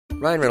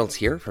Ryan Reynolds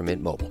here from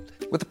Mint Mobile.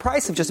 With the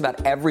price of just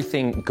about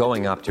everything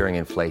going up during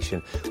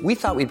inflation, we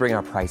thought we'd bring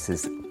our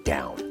prices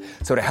down.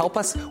 So to help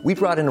us, we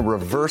brought in a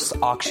reverse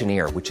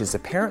auctioneer, which is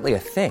apparently a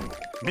thing.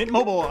 Mint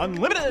Mobile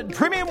Unlimited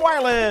Premium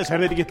Wireless. How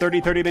to get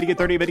 30, 30, bit to get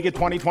 30, bit to get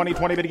 20, 20,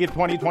 20, bit to get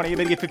 20, 20,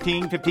 bit to get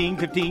 15, 15,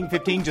 15,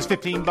 15, just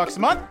 $15 a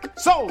month?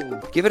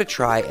 Sold! Give it a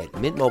try at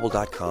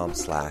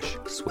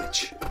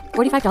mintmobile.com/switch.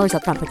 $45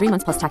 up front for 3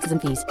 months plus taxes and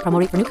fees. Promo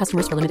rate for new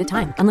customers for limited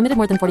time. Unlimited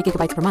more than 40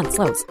 gigabytes per month.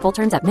 Slows full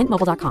terms at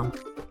mintmobile.com.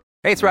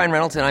 Hey, it's Ryan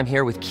Reynolds, and I'm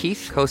here with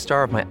Keith,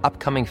 co-star of my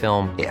upcoming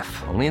film, If,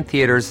 only in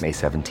theaters May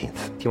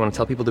 17th. Do you want to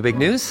tell people the big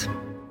news?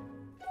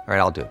 All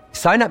right, I'll do it.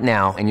 Sign up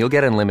now and you'll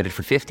get unlimited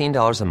for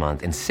 $15 a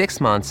month and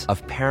 6 months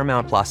of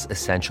Paramount Plus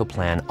Essential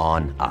Plan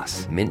on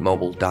us.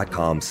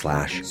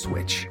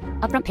 Mintmobile.com/switch.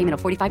 Upfront payment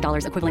of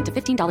 $45 equivalent to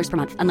 $15 per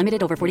month.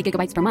 Unlimited over 40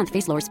 gigabytes per month.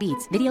 Face lower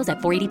speeds. Videos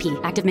at 480p.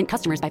 Active Mint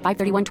customers by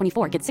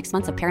 531.24 get 6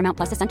 months of Paramount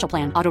Plus Essential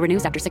Plan. Auto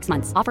renews after 6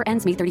 months. Offer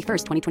ends May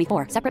 31st,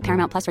 2024. Separate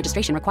Paramount Plus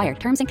registration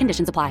required. Terms and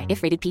conditions apply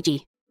if rated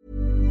PG.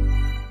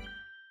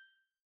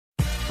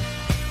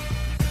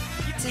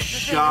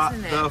 Shut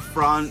the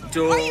front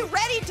door. Are you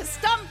ready to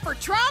stump for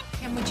Trump?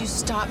 And would you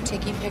stop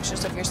taking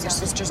pictures of your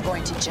sister's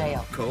going to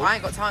jail? Cool. I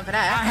ain't got time for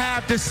that. I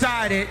have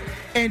decided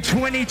in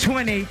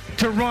 2020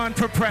 to run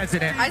for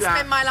president. I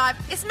spend my life.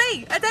 It's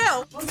me,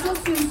 Adele. Så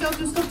synes jeg at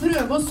du skal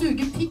prøve å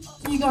suge pikk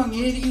 10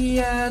 ganger i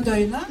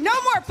døgnet. No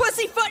more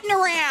pussyfooting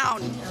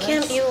around.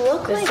 Kim, you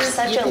look like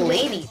such a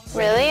lady.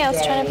 Really? I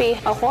was trying to be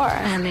a whore.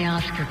 And the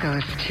Oscar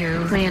goes to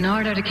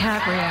Leonardo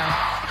DiCaprio.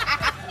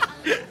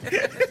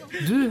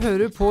 Du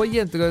hører på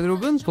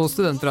Jentegarderoben på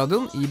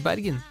Studentradioen i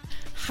Bergen.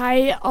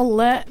 Hei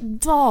alle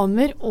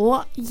damer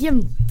og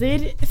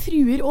jenter,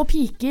 fruer og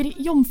piker,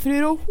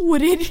 jomfruer og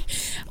horer.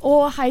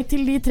 Og hei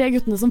til de 3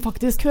 guttene som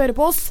faktisk hører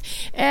på oss.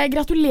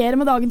 Gratulerer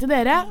med dagen til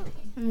dere.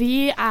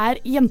 Vi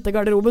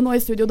Jentegarderoben, og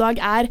i studio i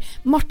dag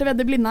Marte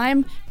Vedde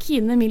Blindheim,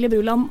 Kine Emilie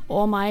Bruland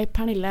og meg,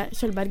 Pernille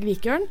Kjølberg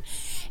Vikørn.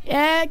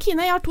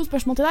 Kine, jeg har 2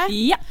 spørsmål til deg.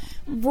 Ja.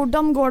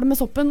 Hvordan går det med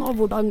soppen, og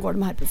hvordan går det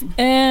med herpesen?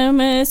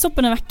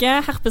 Soppen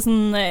vekke,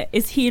 herpesen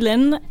is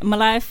healing, my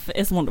life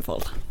is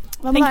wonderful.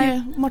 Hva med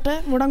deg,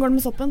 Marte? Hvordan går det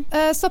med soppen?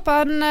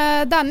 Soppen,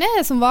 den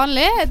som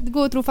vanlig, et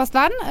god trofast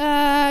venn.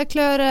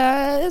 Klør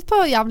på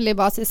jevnlig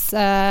basis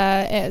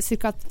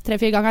cirka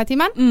 3-4 ganger i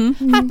timen.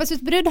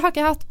 Herpesutbrudd har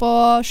ikke jeg hatt på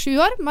 7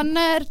 år, men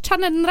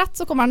kjenner den rett,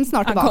 så kommer den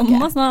snart tilbake. Den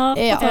kommer snart.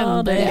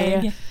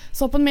 Endelig.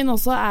 Soppen min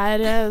også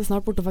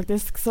snart borte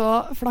faktisk,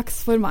 så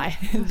flaks for meg.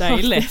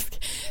 Deilig.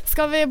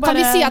 Kan vi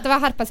si at det var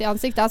herpes i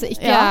ansiktet? Altså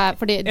ikke,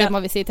 fordi det må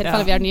vi si til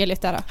vi har nye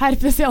lyttere.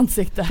 Herpes i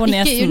ansiktet.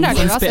 Ikke i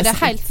underlivet, altså det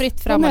helt fritt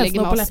frem å ligge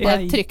med oss.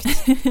 Det trygt.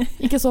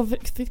 Ikke så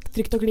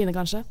trygt å kline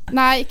kanskje?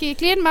 Nei, ikke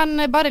klin,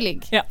 men bare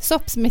ligg.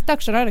 Sopp smitter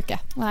ikke, det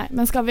ikke. Nei,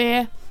 men skal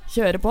vi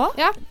kjøre på?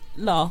 Ja.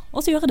 La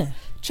oss gjøre det.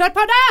 Kjør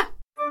på det!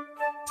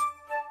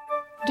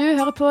 Du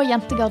hører på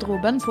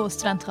Jentegarderoben på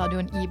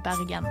Studentradioen i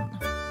Bergen.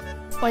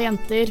 Og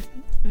jenter,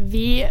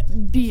 vi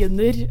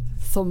begynner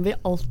som vi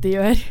alltid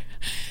gjør.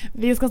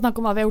 Vi skal snakke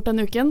om hva vi har gjort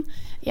denne uken.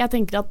 Jeg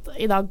tenker at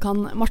i dag kan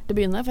Marte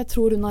begynne, for jeg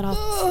tror hun har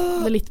hatt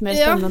det litt mer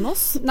spennende enn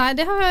oss. Nei,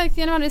 det har jeg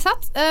ikke nødvendigvis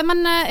hatt. Men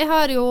jeg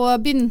har jo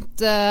begynt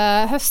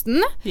høsten.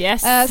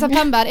 Yes.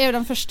 September jo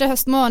den første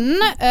høstmåneden,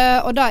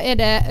 og da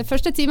det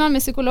første timen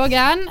med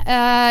psykologen,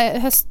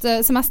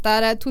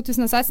 høstsemester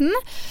 2016.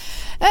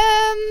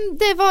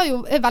 Det var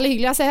jo veldig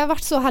hyggelig. Altså, jeg har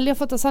vært så heldig å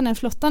få en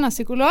flottende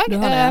psykolog.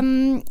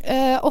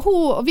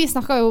 Og vi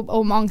snakket jo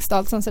om angst og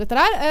alt sånt som dette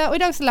der. Og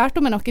i dag så lærte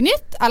hun meg noe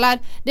nytt. Eller,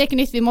 det ikke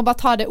nytt, vi må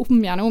bare ta det om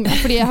igjen,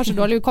 fordi jeg har så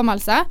dårlig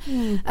hukommelse.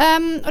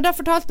 Og da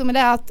fortalte hun meg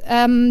det at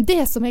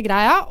det som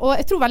greia, og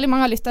jeg tror veldig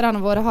mange av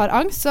lytterne våre har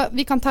angst, så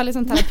vi kan ta litt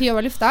sånn terapi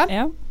over lufta.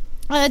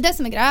 Det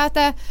som greia at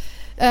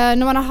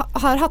når man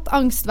har hatt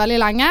angst veldig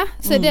lenge,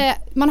 så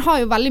man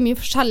har jo veldig mye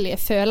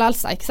forskjellige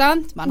følelser, ikke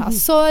sant? Man har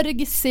sorg,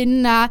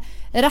 sinne,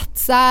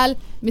 redsel,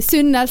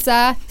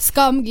 misunnelse,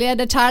 skam,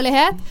 glede,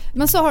 kjærlighet.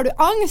 Men så har du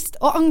angst,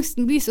 og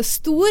angsten blir så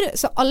stor,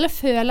 så alle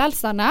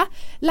følelsene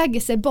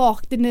legger seg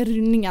bak denne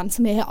rundingen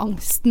som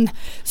angsten.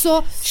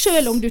 Så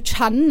selv om du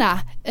kjenner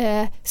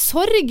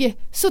sorg,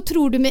 så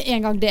tror du med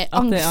en gang det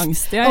angst. At det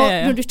angst. Ja. Og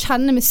når du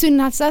kjenner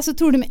misunnelse, så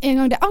tror du med en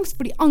gang det angst,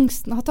 fordi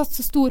angsten har tatt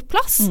så stor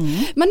plass.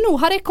 Men nå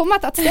har jeg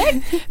kommet et steg,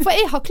 for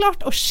jeg har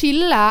klart å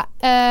skille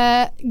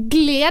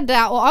glede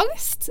og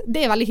angst.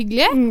 Det veldig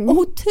hyggelig. Og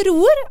hun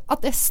tror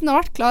at jeg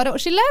snart klarer å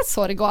skille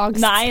sorg og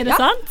angst. Nei, det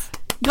sant?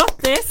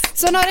 Grattis!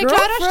 Så når jeg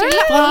klarer å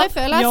skille alle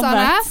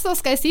følelsene, så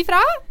skal jeg si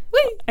fra.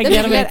 Jeg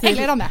gleder meg til. Jeg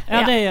gleder meg.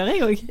 Ja, det gjør jeg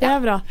også. Det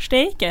bra.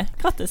 Steike.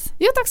 Grattis.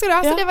 Jo, takk skal du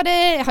ha. Så det var det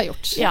jeg har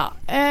gjort. Ja.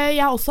 Jeg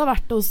har også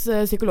vært hos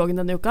psykologen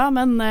denne uka,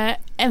 men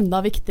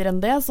enda viktigere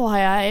enn det, så har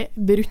jeg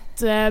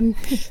brutt,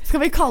 skal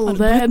vi kalle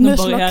det en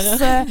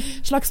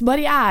slags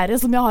barriere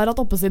som jeg har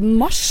hatt oppe siden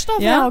mars. Da,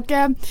 for jeg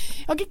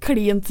har ikke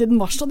klint siden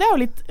mars, og det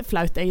jo litt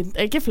flaut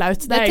egentlig. Ikke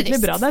flaut, det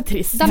egentlig bra. Det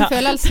trist. Den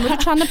følelsen må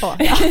du kjenne på.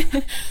 Ja,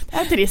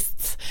 det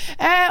trist.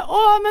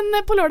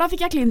 Men på lørdag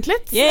fikk jeg klint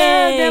litt.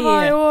 Det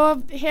var jo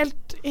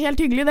helt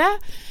hyggelig det.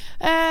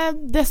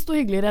 desto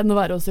hyggeligere enn å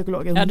være hos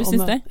psykologen. Ja, du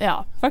synes det?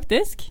 Ja.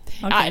 Faktisk?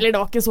 Okay. Ja, eller det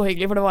var ikke så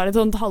hyggelig, for det var et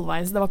sånt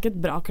halvveis, det var ikke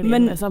et bra klin.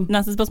 Men liksom.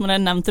 Neste spørsmål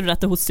nevnte du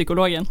dette hos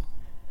psykologen?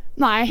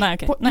 Nei,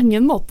 okay. På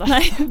ingen måte.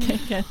 Nei, ok,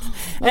 greit.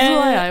 Det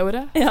var jeg gjorde.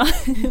 Ja,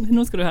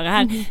 nå skal du høre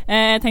her.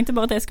 Jeg tenkte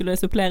bare at jeg skulle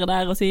supplere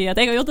der og si at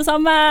jeg har gjort det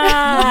samme!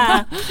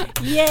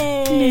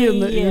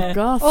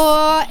 Klineuka.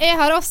 Og jeg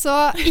har også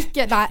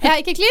ikke, nei, jeg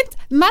har ikke klint,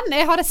 men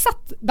jeg har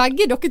sett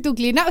begge dere to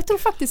kline, og jeg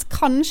tror faktisk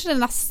kanskje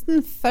nesten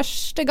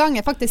første gang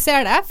jeg faktisk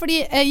ser det, fordi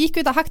jeg gikk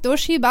ut av Hector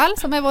Skybel,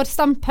 som vår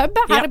stampub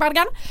her i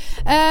Bergen,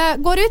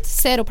 går ut,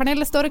 ser opp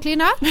Pernille står og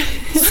kliner,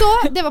 så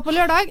det var på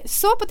lørdag,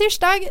 så på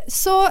tirsdag,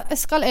 så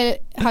skal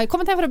jeg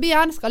kommet hjem fra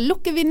byen, skal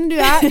lukke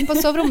vinduet inn på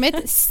soverommet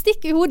mitt,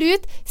 stikke hodet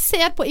ut,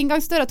 ser på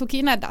inngangsdøra til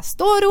Kine, der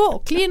står hun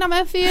og kliner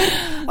med en fyr,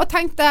 og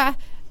tenkte,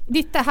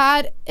 dette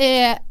her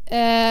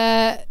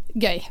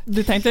gøy.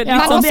 Du tenkte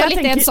men også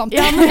litt ensomt.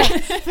 Ja, men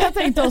jeg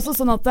tenkte også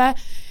sånn at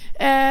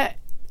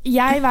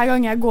hver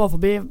gang jeg går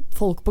forbi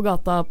folk på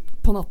gata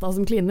på natta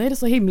som kliner,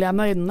 så himler jeg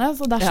med øynene.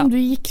 Så dersom du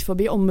gikk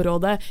forbi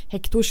området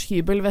Hektors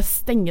hybel ved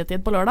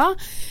stengetid på lørdag,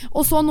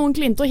 og så noen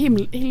klinte og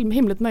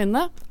himlet med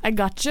øynene, I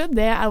got you,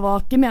 det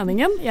var ikke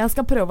meningen. Jeg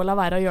skal prøve å la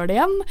være å gjøre det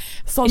igjen.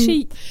 Sånn,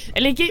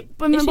 eller ikke,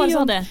 men ikke bare gjør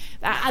sånn. det.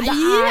 Det er jo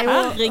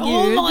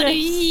herregud.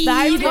 Det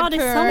er jo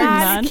det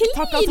sammen.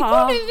 Klin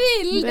hvor du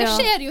vil. Det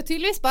skjer jo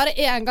tydeligvis bare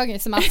en gang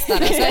i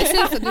semesteret, så jeg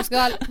synes at du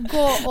skal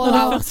gå og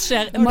det først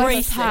skjer,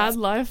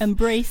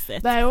 embrace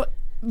it. Det er jo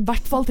I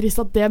hvert fall trist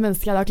at det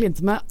mennesket jeg da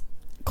klinte med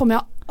kommer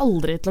jeg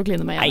aldri til å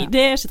kline med igjen. Nei,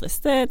 det ikke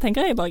trist. Det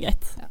tenker jeg bare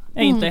greit.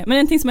 Egentlig.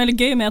 Men en ting som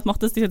litt gøy med at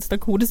Marte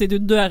stakk hodet sitt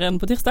ut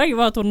døren på tirsdag,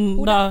 var at hun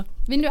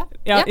Vinduet?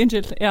 Ja,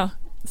 unnskyld. Ja.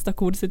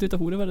 Stakk hodet sitt ut av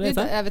hodet, var det det jeg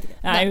sa? Jeg vet ikke.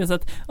 Ja,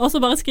 uansett. Og så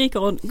bare skriker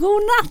hun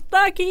 'God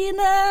natta,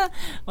 Kine!'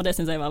 Og det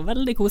synes jeg var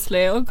veldig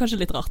koselig, og kanskje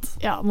litt rart.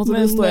 Ja, måtte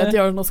du stå I et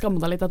hjørne og skamme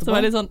deg litt etterpå? Så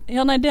var det litt sånn,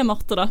 ja nei, det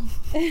Marte da.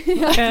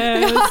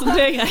 Så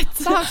det greit.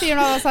 Så han fyren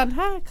var sånn,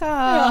 hva?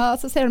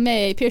 Så ser du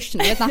med I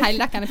pysjen, litt den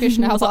heldekkende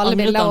pysjen jeg har på alle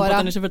bilder Og så angret han på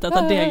at han ikke følte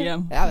etter deg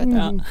hjem. Ja, vet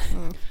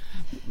du.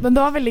 Men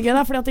det var veldig gøy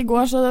da, fordi at I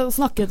går så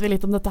snakket vi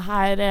litt om dette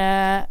her,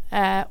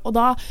 og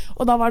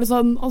da var det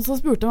sånn, og så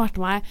spurte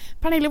Marte meg,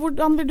 Pernille,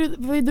 hvordan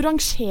vil du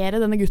rangere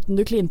denne gutten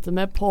du klinte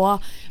med på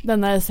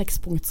denne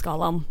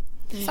 6-punktskalaen?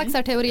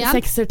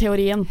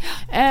 Sekserteorien.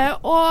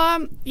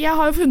 Og jeg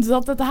har jo funnet ut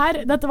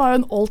at dette var jo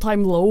en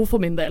all-time low for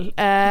min del,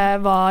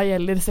 hva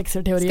gjelder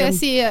sekserteorien. Skal jeg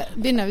si,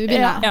 vi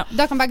begynner? Ja.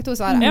 Da kan begge to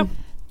svare.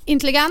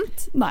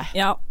 Intelligent? Nei.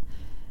 Ja.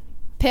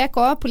 PK,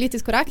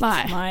 politisk korrekt?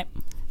 Nei.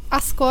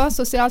 SK,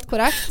 sosialt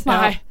korrekt?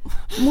 Nei.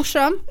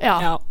 Morsom?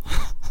 Ja.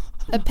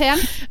 Pen?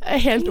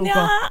 Helt ok.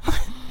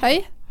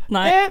 Høy?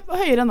 Nei.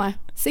 Høyere enn meg.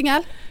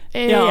 Singel?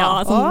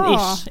 Ja, sånn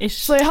ish.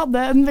 Så jeg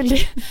hadde en veldig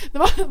Det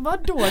var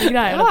dårlig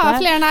greier. Det var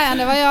flere nei enn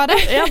det var ja det.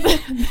 Ja, det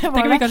var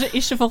tenker vi kanskje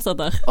ikke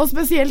fortsetter. Og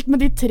spesielt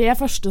med de 3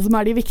 første som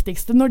de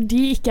viktigste. Når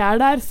de ikke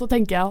der, så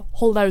tenker jeg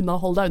hold deg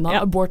unna.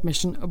 Ja. Abort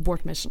mission.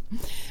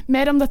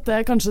 Mer om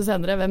dette kanskje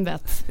senere, hvem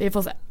vet. Vi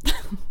får se.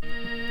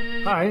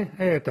 Hei,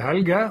 jeg heter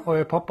Helge, og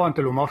jeg pappaen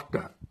til Marte.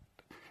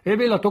 Jeg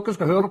vil at dere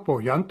skal høre på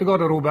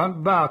Jentegarderoben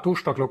hver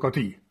torsdag klokka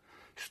 10.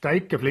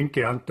 Steike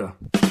flinke jenter.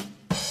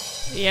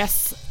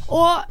 Yes.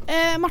 Og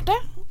Marte,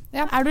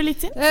 er du litt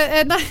sint?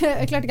 Nei,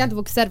 jeg klarte ikke helt å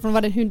fokusere, for nå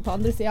var det en hund på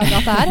andre siden av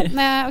gata her.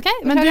 Okay,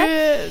 men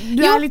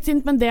du litt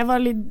sint, men det var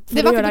litt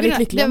for å gjøre deg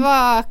litt lykkelig. Det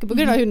var ikke på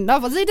grunn av hunden da,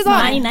 for å si det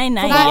sånn. Nei.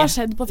 Hva har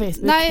skjedd på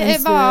Facebook? Nei,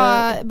 jeg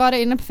var bare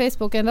inne på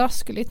Facebook en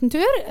rask liten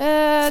tur.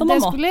 Det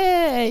skulle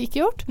jeg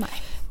ikke gjort. Nei.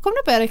 Kom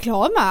det på en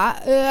reklame,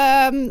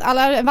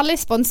 eller en veldig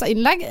sponset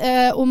innlegg,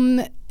 om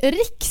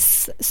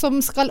Riks som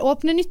skal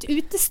åpne nytt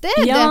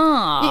utested I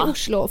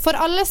Oslo. For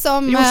alle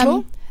som... I Oslo?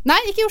 Nei,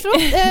 ikke I Oslo.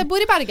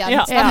 Bor I Bergen.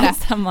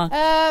 Stemmer.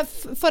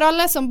 For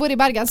alle som bor I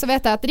Bergen, så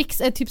vet jeg at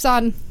Riks typ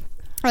sånn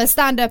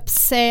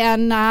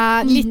stand-up-scene,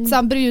 litt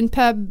sånn brun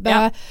pub.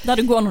 Der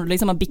du går når du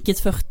liksom har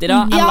bikket 40 da,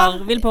 eller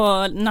vil på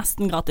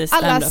nesten gratis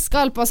stand-up. Eller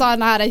skal på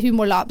sånn her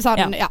humorlab.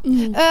 Sånn,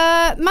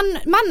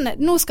 men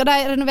nå skal de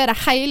renovere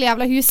hele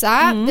jævla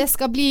huset. Det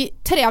skal bli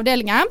 3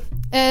 avdelinger.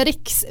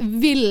 Riks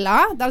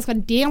Villa, der det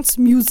skal dance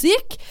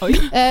music.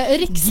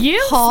 Riks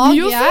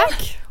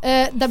Hage,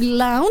 der blir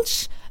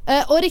lounge.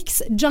 Og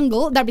Riks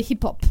Jungle, der blir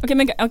hiphop. Okay,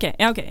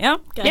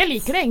 greit. Jeg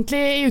liker det egentlig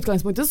I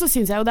utgangspunktet, så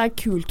synes jeg jo det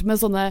kult med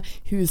sånne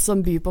hus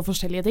som byr på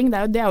forskjellige ting.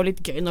 Det er jo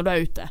litt gøy når du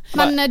ute.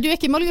 Men du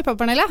ikke I målgruppe,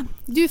 Pernille.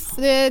 Du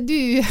har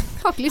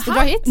ikke lyst til å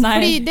dra hit. Nei.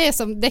 Fordi det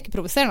er ikke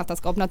provoserende at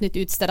jeg skal åpne et nytt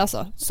utested,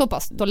 altså.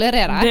 Såpass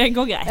tolererer jeg. Det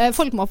går greit.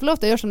 Folk må få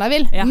lov til å gjøre som de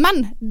vil. Men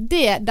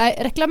det de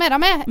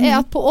reklamerer med,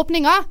 at på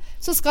åpninga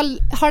så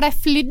har de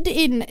flydd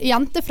inn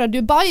jenter fra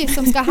Dubai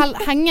som skal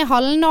henge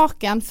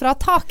halvnaken fra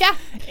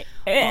taket.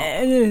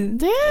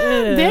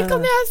 Det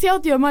kan jeg si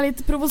at gjør meg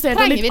litt provosert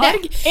og litt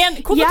arg.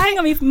 Hvorfor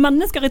trenger vi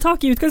mennesker I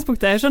tak I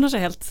utgangspunktet? Jeg skjønner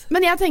ikke helt.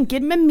 Men jeg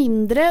tenker, med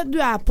mindre du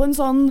på en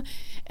sånn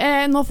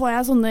nå får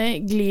jeg sånne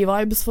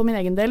Glee-vibes for min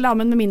egen del da,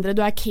 men med mindre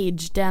du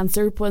cage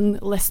dancer på en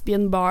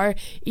lesbian bar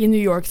I New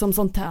York som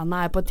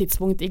Santana på et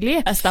tidspunkt I Glee,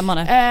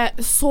 Stemmer det.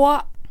 Så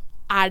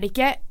det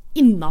ikke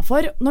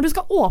innenfor. Når du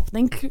skal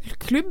åpne en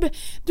klubb,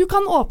 du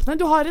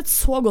har et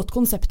så godt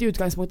konsept i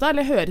utgangspunktet,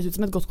 eller høres ut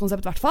som et godt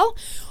konsept i hvert fall,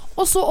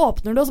 og så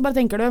åpner du, og så bare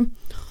tenker du,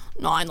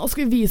 nei, nå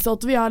skal vi vise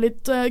at vi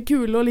litt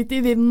kule og litt i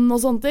vinden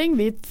og sånne ting.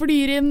 Vi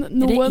flyr inn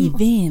noen... Er det i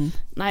vind?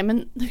 Nei, men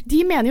de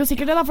mener jo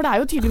sikkert det da, for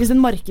det jo tydeligvis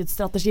en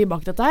markedsstrategi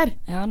bak dette her.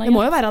 Ja, det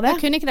må jo være det. Da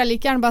kunne ikke de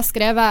like gjerne bare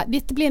skrevet,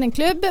 dette blir en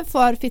klubb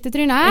for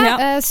fittetryne,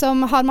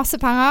 som har masse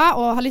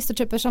penger og har lyst til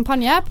å kjøpe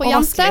champagne på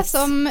jenter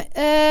som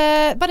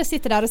bare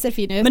sitter der og ser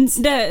fine ut. Men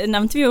det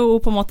nevnte vi jo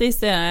på en måte i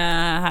sted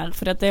her,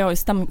 for det har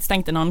jo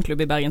stengt en annen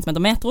klubb i Bergen som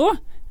heter Metro,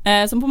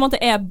 som på en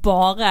måte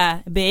bare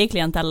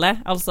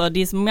BI-klientellet, altså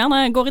de som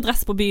gjerne går i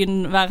dress på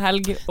byen hver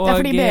helg. Og, det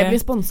fordi BI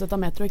blir sponset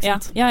av Metro, ikke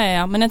sant?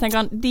 Ja, men jeg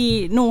tenker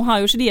nå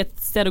har jo ikke de et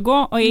sted å gå,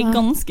 og jeg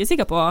ganske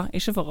sikker på,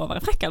 ikke for å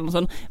være frekk eller noe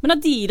sånt, men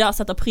at de da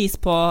setter pris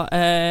på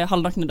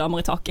halvnakne damer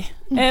i taket.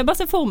 Bare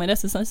se for meg det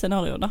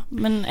scenarioet da,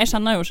 men jeg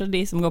kjenner jo ikke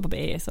de som går på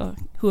BI, så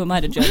who am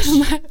I the judge?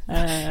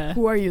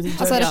 Who are you the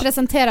judge? Altså,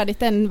 representerer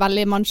dette en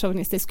veldig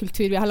mannssjåvinistisk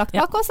kultur vi har lagt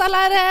bak oss,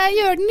 eller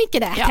gjør den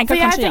ikke det? Ja, for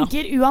jeg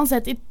tenker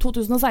uansett i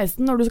 2016,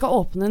 når du skal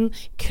åpne en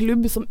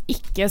klubb som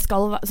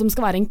skal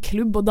være en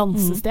klubb og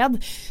dansested,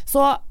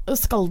 så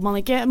skal man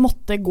ikke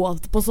måtte gå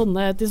til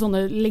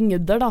sånne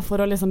lengder da,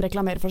 for å liksom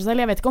reklamere for seg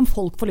selv. Jeg vet ikke om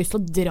folk får lyst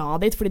til å dra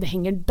dit fordi det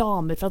henger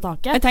damer fra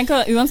taket. Jeg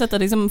tenker uansett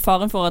at liksom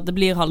faren for at det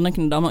blir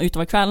halvnakne damer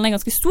utover kvelden er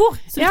ganske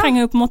stor, så du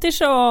trenger jo på en måte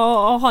ikke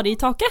å ha de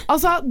i taket.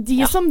 Altså,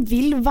 de som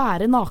vil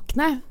være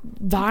nakne,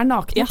 vær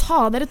nakne,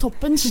 ta dere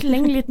toppen,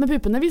 sleng litt med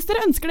puppene. Hvis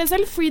dere ønsker det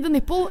selv, free the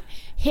nipple,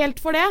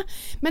 helt for det.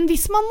 Men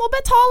hvis man må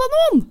betale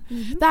noen,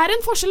 det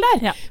en forskjell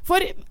der.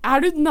 For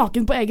du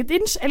naken på eget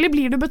inch, eller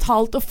blir du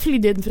betalt og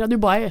flydd inn fra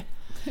Dubai?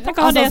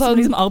 Tenk å ha det som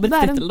liksom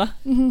arbeidstittel da.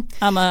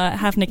 I'm a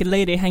half-naked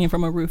lady hanging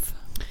from a roof.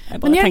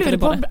 Men jeg lurer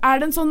på, det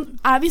en sånn,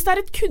 hvis det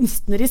et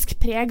kunstnerisk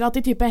preg at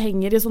de type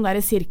henger i sånne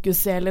der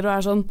sirkusseler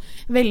og sånn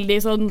veldig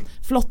sånn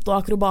flott og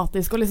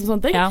akrobatisk og liksom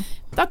sånne ting,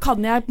 da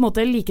kan jeg på en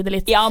måte like det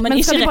litt. Ja, men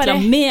ikke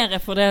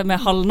reklamere for det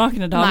med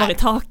halvnakne damer i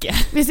taket.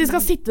 Hvis de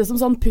skal sitte som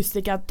sånn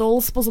Pussycat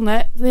Dolls på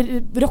sånne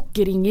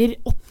rockeringer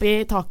oppi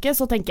taket,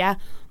 så tenker jeg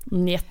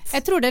njet.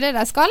 Jeg tror det det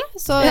de skal,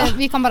 så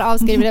vi kan bare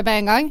avskrive det på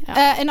en gang.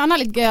 En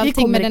annen litt gøyal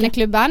ting med denne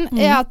klubben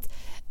at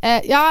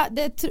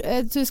jeg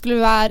tror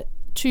skulle være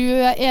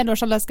 21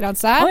 års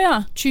aldersgrense,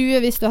 20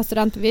 hvis du har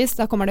studentbevis,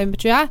 da kommer det inn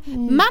på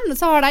 20, men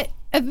så har de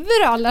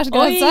øvre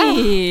aldersgrense,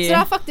 så de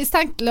har faktisk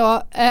tenkt til å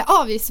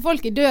avvise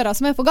folk i døra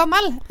som for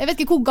gammel. Jeg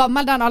vet ikke hvor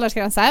gammel den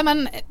aldersgrense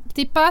men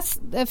tippes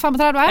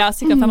 35? Ja,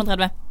 sikkert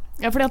 35.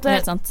 Ja, fordi at det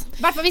helt sant.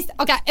 Hvertfall hvis,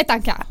 jeg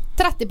tenker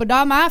 30 på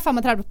dame,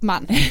 35 på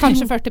menn,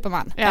 kanskje 40 på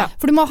menn.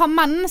 For du må ha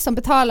menn som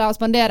betaler og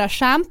spanderer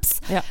champs,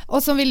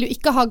 og så vil du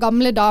ikke ha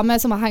gamle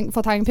damer som har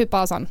fått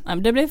hengepupper og sånn. Nei,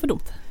 men det blir for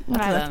dumt.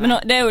 Men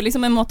det jo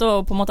liksom en måte å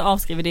på en måte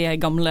avskrive de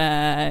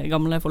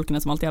gamle folkene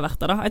som alltid har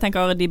vært der da. Jeg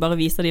tenker de bare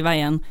viser de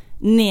veien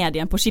ned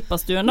igjen på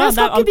skipperstuen da,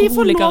 der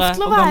alkoholikere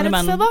og gamle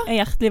menn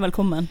hjertelig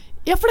velkommen.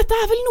 Ja, for dette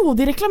vel noe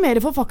de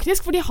reklamerer for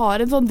faktisk, for de har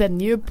en sånn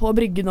venue på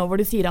bryggen nå hvor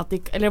de sier at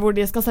eller hvor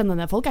de skal sende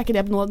ned folk. Ikke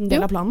det en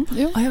del av planen?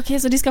 Ok,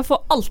 så de skal få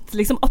alt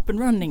liksom up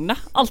and running da.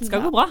 Alt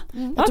skal gå bra.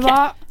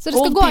 Så det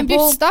skal gå en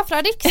buss da fra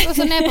Riks og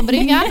så ned på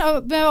bryggen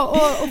det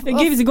er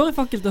gøy hvis det går i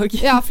fakkeltog.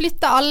 Ja,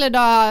 flytte alle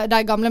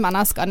de gamle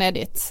mennesker ned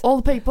dit.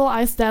 All people,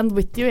 I stand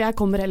with you. Jeg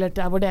kommer heller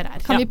til hvor dere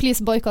Kan vi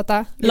please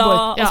boykotte? La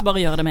oss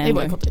bare gjøre det med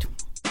en gang.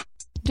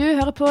 Du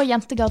hører på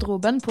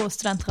Jentegarderoben på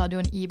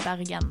Studentradioen i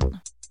Bergen.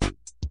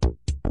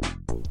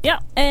 Ja,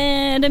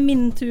 det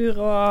min tur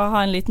å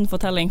ha en liten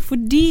fortelling,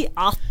 fordi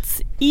at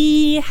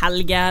i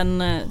helgen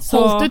så...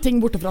 Holdt du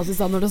ting borte fra oss i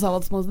stedet når du sa hva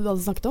du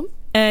hadde snakket om?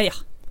 Ja.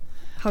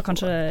 Har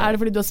kanskje...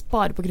 det fordi du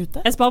sparer på kruttet?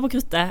 Jeg sparer på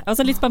kruttet.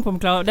 Altså litt spent på om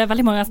jeg klarer... Det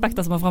veldig mange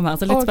aspekter som er frem her,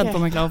 så litt spent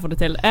på om jeg klarer å få det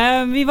til.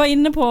 Vi var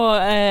inne på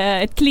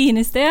et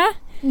klinisk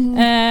sted.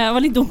 Det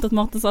var litt dumt at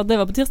Marte sa at det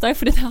var på tirsdag,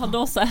 fordi det hadde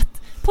også et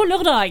på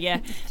lørdag.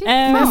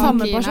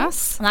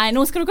 Nei,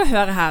 nå skal dere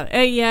høre her.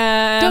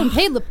 Don't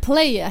hate the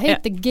player,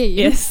 hate the game.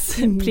 Yes,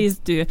 please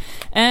do.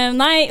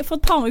 Nei, for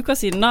et par uker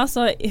siden da,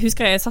 så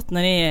husker jeg satt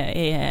nede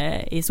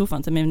i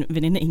sofaen til min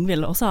venninne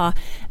Ingvild og sa,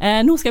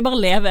 nå skal jeg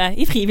bare leve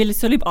i frivillig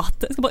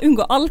sølibat. Jeg skal bare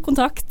unngå all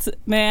kontakt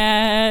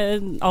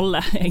med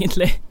alle,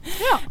 egentlig.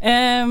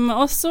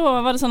 Og så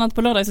var det sånn at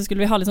på lørdag så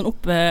skulle vi ha litt sånn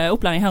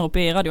opplæring her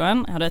oppe i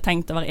radioen. Jeg hadde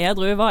tenkt å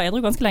være var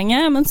edru ganske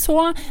lenge, men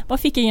så bare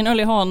fikk jeg en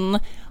øl i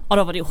hånden, og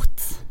da var det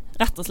gjort,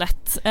 rett og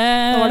slett.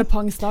 Da var det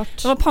pang start.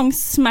 Det var pang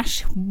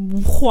smash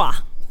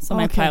som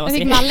jeg pleier å si.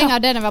 Jeg fikk melding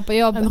av det når jeg var på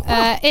jobb.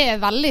 Jeg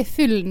veldig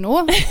full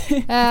nå.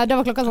 Det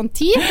var klokka sånn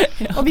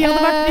 10. Og vi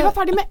var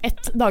ferdig med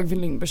ett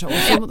dagfylling på show,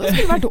 så det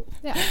skulle være 2.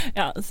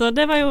 Ja, så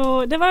det var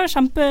jo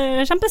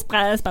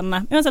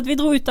kjempespennende. Uansett, vi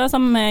dro ut da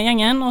sammen med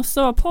gjengen, og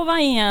så på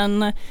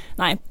veien...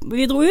 Nei,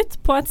 vi dro ut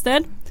på et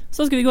sted,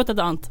 så skulle vi gå til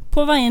et annet.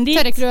 På veien dit...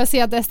 Tør ikke du å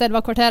si at det stedet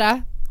var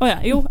kvarteret?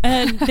 Jo,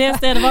 det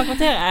stedet var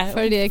kvarteret.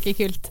 For det ikke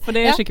kult. For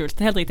det ikke kult,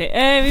 helt riktig.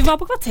 Vi var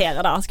på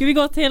kvarteret da. Skulle vi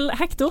gå til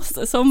Hektors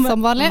som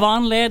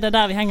vanlig, det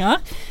der vi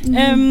henger.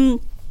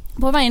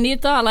 På veien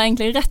dit da, eller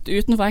egentlig rett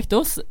utenfor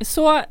Hektors,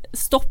 så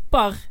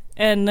stopper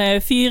en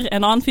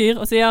annen fyr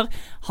og sier,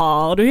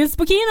 har du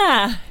hilst på Kine?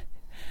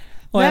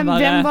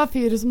 Hvem var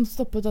fyret som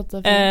stoppet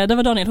dette? Det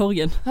var Daniel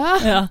Horgen.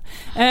 Ja.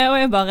 Og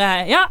jeg bare,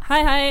 ja,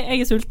 hei,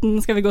 jeg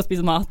sulten, skal vi gå og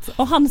spise mat?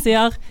 Og han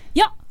sier,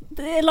 ja,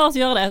 la oss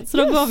gjøre det.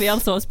 Så da går vi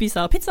altså og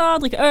spiser pizza,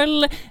 drikker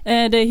øl,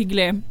 det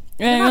hyggelig.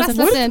 Hvor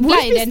spiste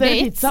dere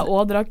pizza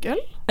og drakk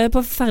øl?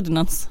 På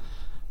Ferdinands.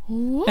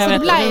 Så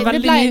det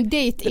ble en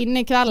date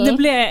inne i kvelden? Det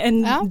ble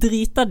en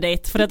drita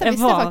date, for jeg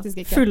var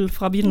full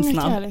fra begynnelsen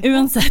av.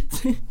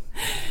 Uansett.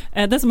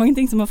 Det så mange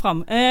ting som må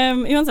fram.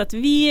 Uansett,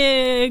 vi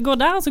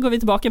går der, og så går vi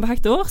tilbake på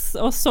Hectors,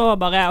 og så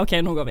bare, ok,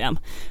 nå går vi hjem.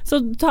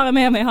 Så tar jeg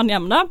med meg han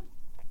hjem da,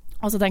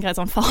 og så tenker jeg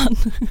sånn, faen,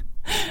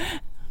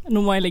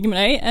 nå må jeg ligge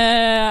med deg.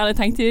 Jeg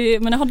tenkte,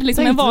 men jeg hadde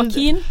liksom, jeg var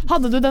keen.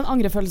 Hadde du den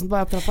angrefølelsen på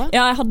vei opp trappa?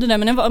 Ja, jeg hadde det,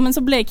 men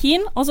så ble jeg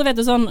keen, og så vet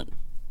du sånn,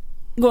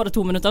 går det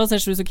 2 minutter, og så er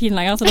ikke du så keen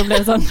lenger, så da ble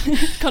det sånn,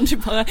 kanskje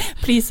bare,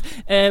 please,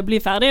 bli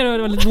ferdig. Det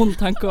var litt vond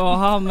tanke å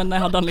ha, men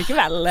jeg hadde han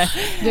likevel.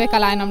 Du er ikke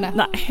alene om det?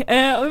 Nei,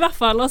 og i hvert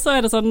fall, og så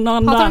er det sånn, når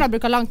han da... Hater han å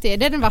bruke lang tid.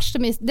 Det er den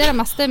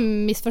meste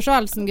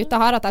misforståelsen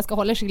gutter har, at jeg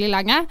skal holde skikkelig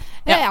lenge.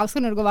 Jeg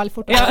elsker når det går veldig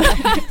fort. Ja.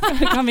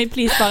 Kan vi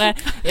please bare,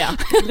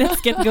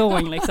 let's get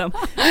going, liksom.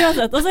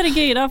 Uansett, og så er det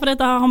gøy da, for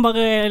han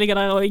bare ligger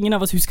der, og ingen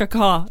av oss husker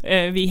hva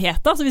vi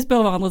heter, så vi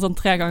spør hverandre sånn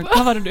 3 ganger,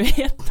 hva var det du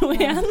het nå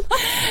igjen?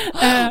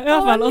 I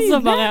hvert fall, og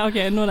så bare, ok,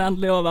 nå er det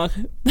endelig over.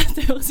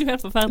 Dette høres jo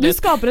helt forferdelig. Du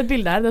skaper et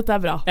bilde her, dette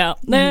er bra. Ja,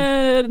 nå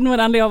er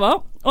det endelig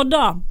over. Og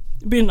da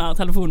begynner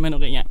telefonen min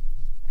å ringe.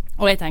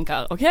 Og jeg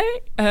tenker, ok,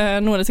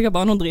 nå er det sikkert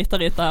bare noen driter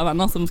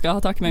venner som skal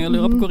ha tak i meg og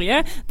lure på hvor jeg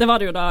er. Det var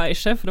det jo da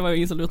ikke, for det var jo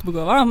ingen som lurte på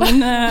hvor jeg var.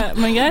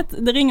 Men greit,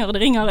 det ringer.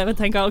 Jeg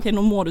tenker, ok,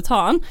 nå må du ta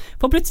den.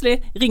 For plutselig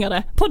ringer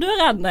det på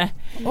døren.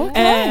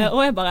 Okay.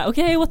 Og jeg bare,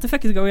 ok, what the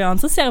fuck is going on?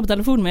 Så ser jeg på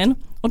telefonen min,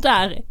 og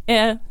der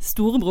er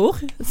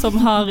storebror som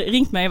har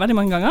ringt meg veldig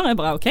mange ganger.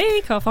 Jeg bare,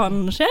 ok, hva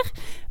faen skjer?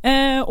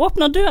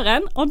 Åpner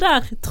døren, og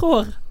der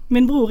trår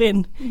min bror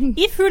inn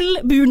i full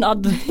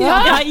bunad.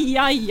 Ja.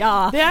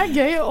 Det er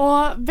gøy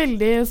og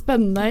veldig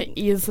spennende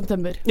i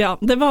september. Ja,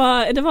 det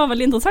var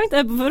veldig interessant.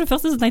 For det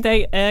første så tenkte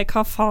jeg,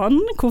 hva faen?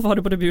 Hvorfor har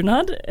du på deg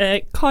bunad?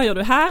 Hva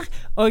gjør du her?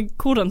 Og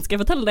hvordan skal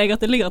jeg fortelle deg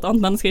at det ligger et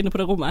annet menneske inne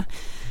på det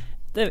rommet?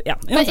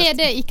 Men er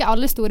det ikke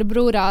alle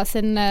storebrorer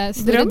sin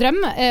store drøm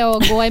å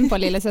gå inn på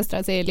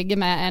lillesøstera si, ligge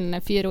med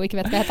en fyr hun ikke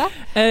vet hva heter?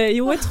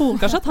 Jo, jeg tror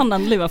kanskje at han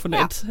endelig var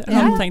fornøyd.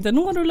 Han tenkte,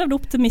 nå har du levd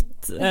opp til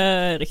mitt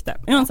rykte.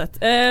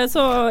 Uansett,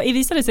 så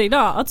viser det seg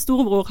da at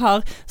storebror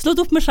har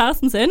slått opp med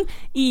kjæresten sin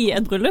i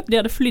et bryllup. De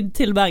hadde flydd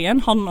til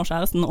Bergen, han og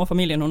kjæresten og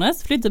familien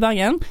hennes. Flydd til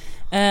Bergen,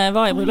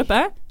 var i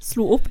bryllupet,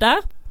 slo opp der.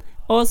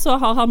 Og så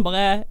har han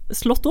bare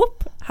slått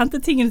opp,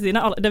 hentet tingene sine,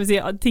 det vil si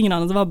tingene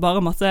hans var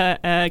bare masse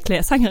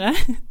kleshengere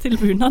til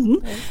bunaden.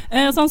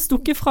 Så han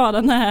stukket fra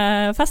denne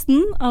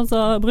festen,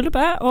 altså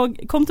bryllupet, og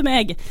kom til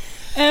meg.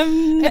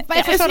 Jeg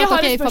forstår at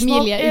dere er i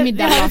familie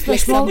umiddelbart,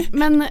 liksom.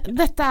 Men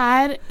dette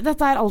er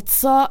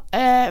altså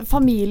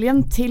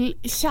familien til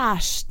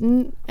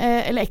kjæresten,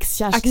 eller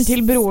ekskjæresten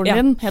til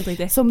broren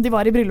din, som de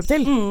var i bryllup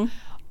til.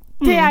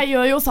 Det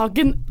gjør jo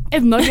saken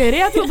enda gøyere.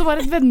 Jeg trodde det var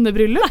et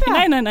vennebryllup.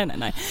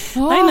 Nei.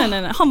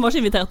 Han var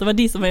ikke invitert, det var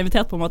de som var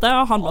invitert på en måte,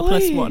 og han var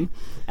plus one.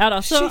 Ja da,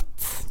 så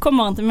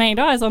kommer han til meg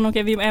da, jeg sa, ok,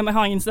 jeg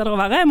har ingen steder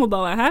å være, jeg må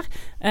bare være her.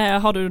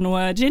 Har du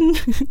noe gin?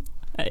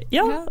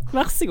 Ja,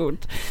 vær så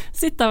god.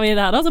 Sitter vi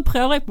der da, så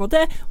prøver jeg på en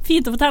måte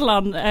fint å fortelle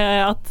han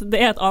at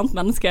det er et annet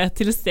menneske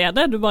til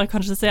stede. Du bare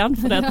kan ikke se han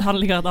fordi at han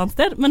ligger et annet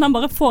sted, men han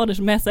bare får det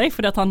ikke med seg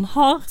fordi at han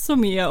har så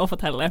mye å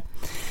fortelle.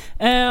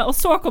 Og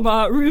så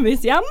kommer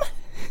roomies hjem.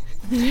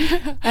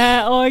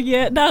 Og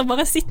der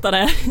bare sitter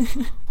det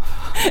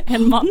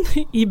en mann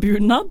i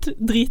bunad,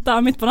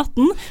 drita midt på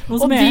natten.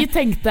 Og de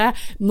tenkte,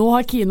 nå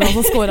har Kina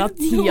altså skåret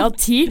 10 av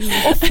 10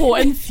 å få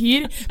en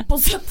fyr på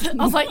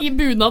altså i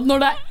bunad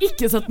når det er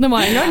ikke 17.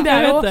 mai engang. Det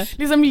er jo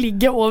liksom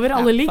ligge over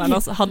alle ligg.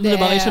 Altså, hadde det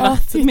bare ikke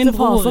vært min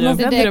bror.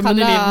 Det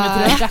kaller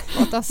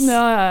jackpot, ass.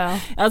 Ja.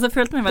 Altså, jeg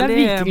følte meg veldig...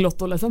 Det er virkelig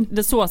lotto, liksom.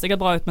 Det så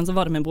sikkert bra ut, men så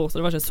var det min bror, så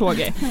det var ikke så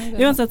gøy.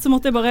 Uansett, så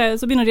måtte jeg bare...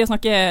 Så begynner de å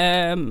snakke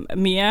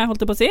mye,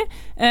 holdt jeg på å si.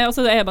 Og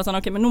så er jeg bare sånn,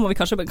 ok, men nå må vi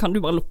kanskje... Kan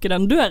du bare lukke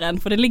den døren,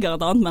 for det ligger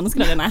et annet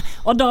menneske der inne.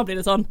 Og da blir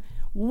det sånn,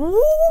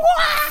 what?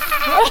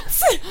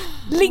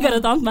 Ligger det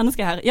et annet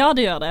menneske her? Ja,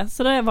 det gjør det.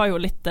 Så det var jo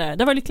litt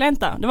kleint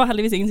da. Det var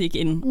heldigvis ingen som gikk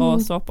inn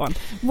og så på han.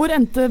 Hvor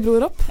endte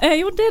bror opp?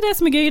 Jo, det er det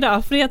som er gøy da.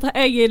 Fordi at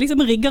jeg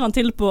liksom rigger han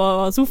til på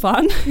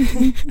sofaen.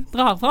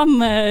 Drar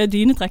fram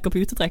dynetrekk og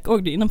putetrekk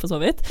og dynen for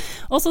så vidt.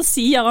 Og så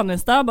sier han i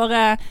sted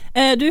bare,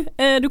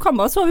 du kan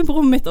bare sove på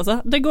rommet mitt, altså.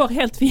 Det går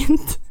helt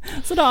fint.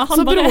 Så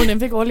broren din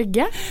fikk også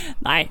ligge?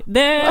 Nei,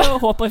 det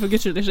håper jeg for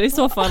guds skyld ikke. I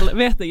så fall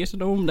vet jeg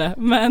ikke noe om det.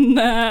 Men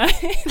nei,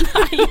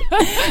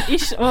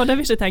 ikke, og det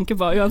vil jeg ikke tenke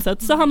på uansett.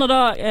 Så han har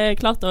da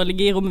klart å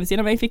ligge i rommet ved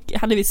siden av meg. Jeg fikk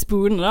heldigvis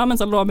sponen da,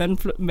 mens han lå med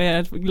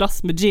et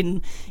glass med gin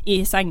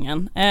i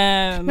sengen.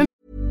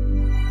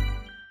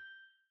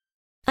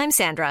 I'm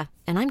Sandra,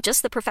 and I'm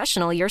just the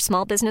professional your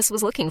small business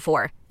was looking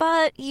for.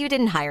 But you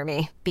didn't hire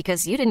me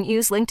because you didn't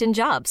use LinkedIn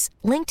Jobs.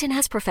 LinkedIn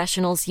has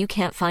professionals you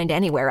can't find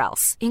anywhere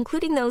else,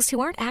 including those who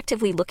aren't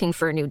actively looking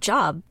for a new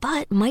job,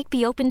 but might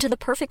be open to the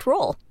perfect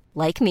role,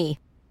 like me.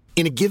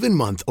 In a given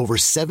month, over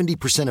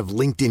 70% of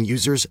LinkedIn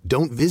users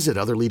don't visit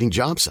other leading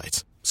job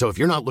sites. So if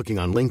you're not looking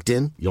on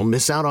LinkedIn, you'll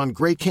miss out on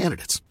great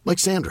candidates like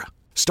Sandra.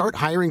 Start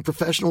hiring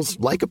professionals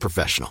like a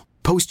professional.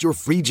 Post your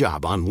free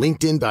job on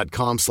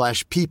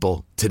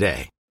linkedin.com/people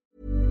today.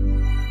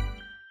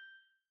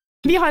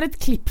 Vi har et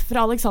klipp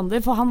fra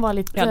Alexander, for han var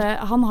litt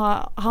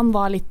han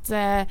var litt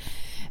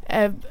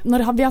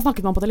når vi har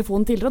snakket med han på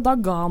telefonen tidligere, og da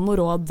ga han noe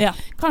råd.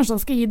 Kanskje han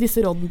skal gi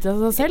disse rådene til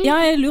seg selv?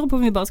 Ja, jeg lurer på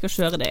om vi bare skal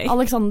kjøre det.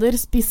 Alexander,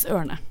 spiss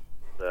ørene.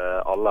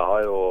 Alle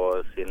har jo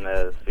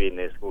sine svin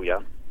i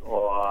skogen,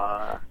 og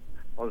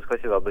man skal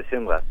ikke være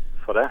bekymret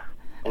for det.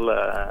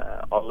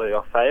 Alle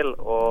gjør feil,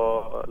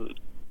 og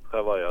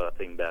prøver å gjøre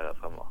ting bedre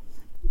fremover.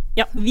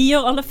 Ja, vi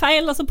gjør alle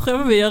feil, og så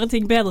prøver vi å gjøre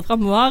ting bedre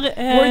fremover.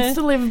 Words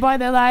to live by,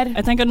 det der.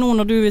 Jeg tenker nå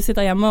når du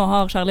sitter hjemme og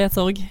har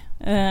kjærlighetssorg,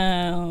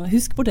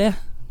 husk på det.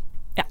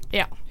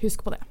 Ja,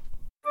 husk på det.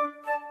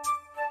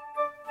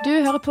 Du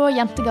hører på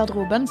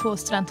Jentegarderoben på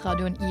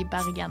Studentradioen i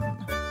Bergen.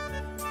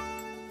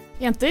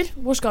 Jenter,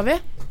 hvor skal vi?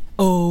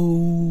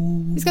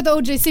 Vi skal til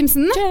O.J.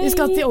 Simpson. Vi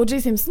skal til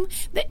O.J. Simpson.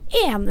 Det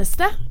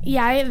eneste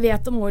jeg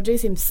vet om O.J.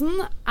 Simpson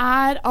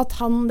at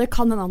det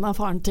kan hende han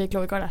faren til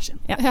Khloe Kardashian.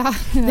 Det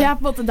på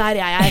en måte der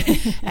jeg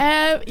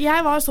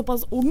jeg var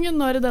såpass ung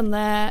når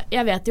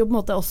jeg vet jo på en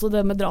måte også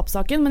det med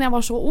drapssaken, men jeg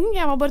var så ung,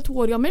 jeg var bare 2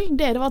 år gammel,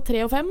 dere var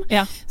 3 og 5,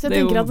 så jeg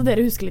tenker at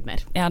dere husker litt mer.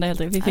 Ja, det er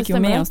helt riktig. Vi fikk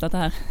jo med oss dette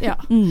her.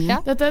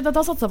 Dette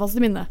har satt seg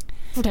fast i minnet.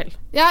 Fortell.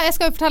 Ja, jeg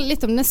skal jo fortelle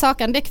litt om denne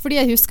saken. Det er ikke fordi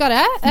jeg husker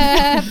det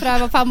fra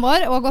jeg var 5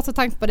 år, og har gått og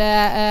tenkt på det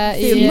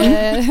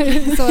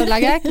så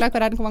lenge. Klarer ikke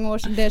å redde hvor mange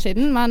år det er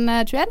siden, men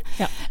 21.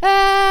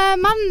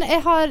 Men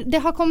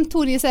det har kommet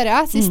 2 nye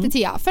serier siste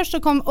tida. Først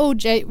så kom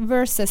O.J.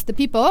 vs. The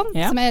People,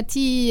 som er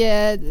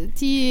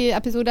 10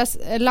 episoders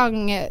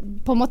lang,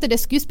 på en måte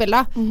det skuespill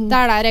da,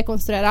 der de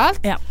rekonstruerer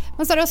alt.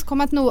 Men så har det også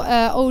kommet nå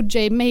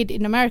O.J. Made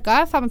in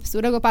America, 5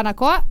 episoder går på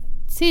NRK.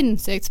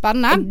 Sinnssykt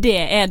spennende. Det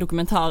er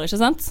dokumentar, ikke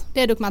sant?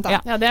 Det er dokumentar.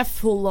 Ja, det er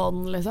full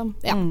on, liksom.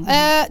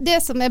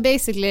 Det som er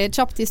basically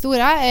kjapt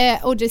historie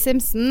er O.J.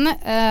 Simpson,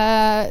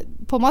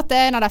 på en måte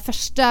en av de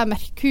første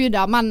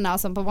mørkhuda mennene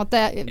som på en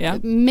måte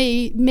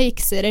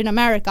makes it in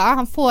America.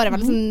 Han får en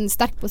veldig sånn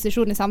sterk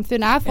posisjon i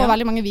samfunnet, får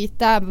veldig mange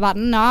hvite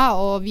venner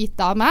og hvit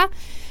dame.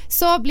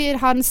 Så blir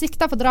han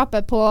sikta for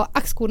drapet på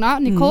ekskona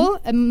Nicole,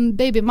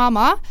 baby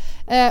mama,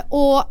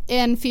 og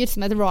en fyr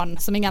som heter Ron,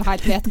 som ingen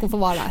helt vet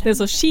hvorfor var der. Det er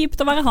så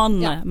kjipt å være han,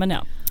 men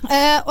ja.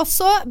 Og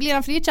så blir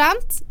han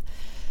frikjent.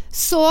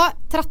 Så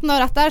 13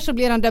 år etter så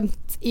blir han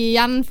dømt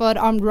igjen for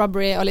armed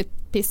robbery og litt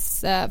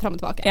piss frem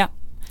og tilbake.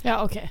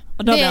 Ja, ok.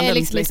 Det er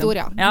liksom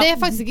historien. Det er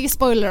faktisk ikke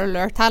spoiler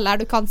alert heller.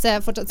 Du kan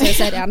fortsatt se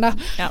serien da.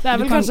 Det er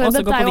vel kanskje,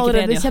 dette er jo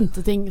allerede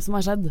kjente ting som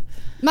har skjedd.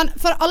 Men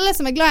for alle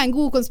som er glad i en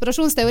god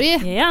konspirasjonsteori,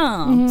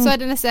 så er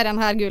denne serien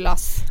her gull,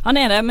 ass. Han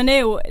er det, men det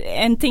er jo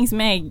en ting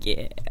som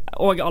jeg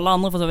og alle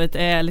andre for så vidt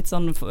er litt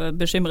sånn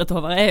bekymret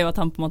over, er jo at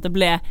han på en måte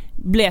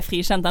ble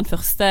frikjent den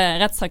første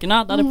rettssaken da,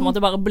 der det på en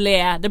måte bare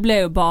ble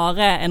jo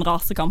bare en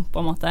rasekamp på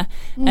en måte.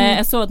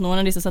 Jeg så at noen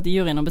av de som satt i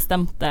juryen og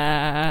bestemte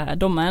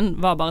dommen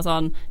var bare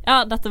sånn,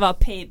 ja, dette var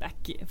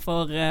payback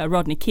for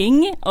Rodney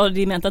King, og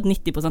de mente at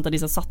 90% av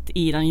de som satt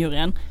i den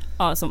juryen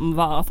som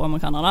var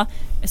afroamerikanere,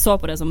 så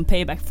på det som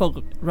payback for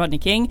Rodney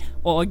King,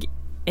 og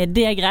er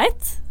det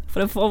greit?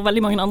 For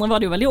veldig mange andre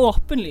var det jo veldig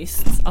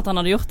åpenlyst at han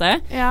hadde gjort det.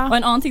 Og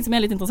en annen ting som er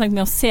litt interessant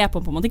med å se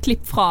på en måte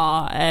klipp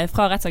fra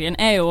rettssaken,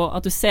 er jo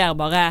at du ser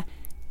bare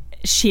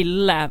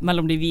skille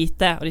mellom de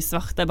hvite og de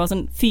svarte, bare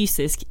sånn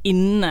fysisk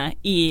inne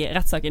i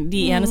rettssaken.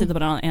 De ene sitter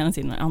på den ene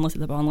siden, de andre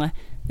sitter på den andre.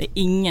 Det er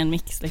ingen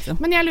mix,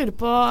 liksom. Men jeg lurer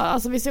på,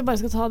 altså hvis vi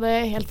bare skal ta det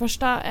helt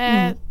først da,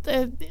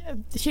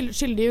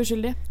 skyldig,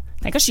 uskyldig?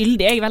 Jeg er ikke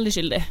skyldig, jeg er veldig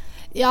skyldig.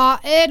 Ja,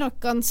 jeg er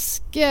nok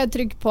ganske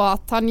trygg på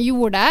at han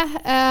gjorde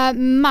det,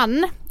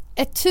 men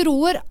jeg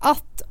tror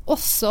at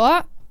også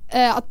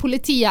at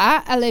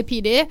politiet,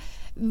 LAPD,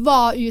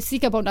 var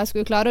usikker på om de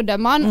skulle klare å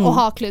dømme han og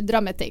ha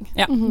kludret med ting.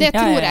 Det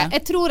tror jeg.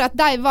 Jeg tror at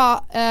de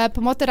var på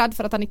en måte redd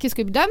for at han ikke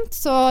skulle bli dømt,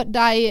 så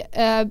de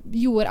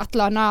gjorde et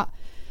eller annet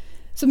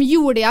som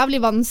gjorde det jævlig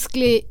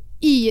vanskelig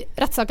i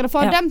rettssaken å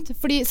få han dømt.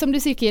 Fordi, som du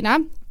sier, Kine,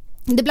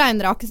 det ble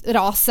en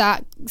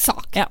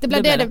rasesak. Det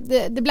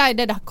ble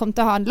det kom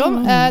til å handle om.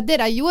 Det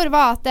de gjorde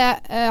var at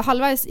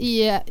halvveis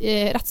i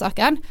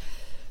rettssaken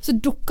så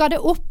dukket det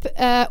opp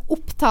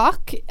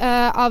opptak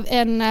av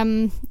en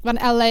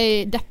LA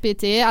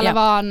deputy, eller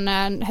var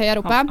han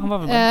høyere oppe? Han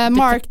var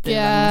Mark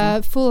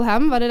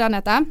Fulham, var det den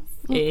heter?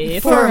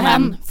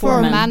 Foreman.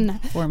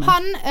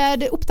 Han,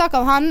 det er opptak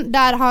av han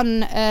der han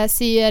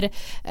sier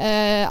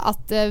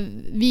at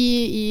vi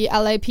i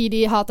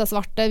LAPD hater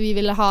svarte, vi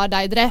ville ha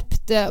de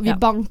drept, vi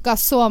banker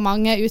så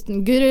mange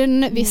uten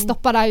grunn, vi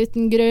stopper de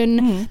uten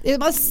grunn. Det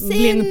var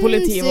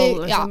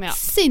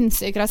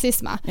sinnssyk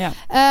rasisme.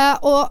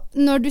 Og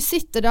når du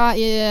sitter da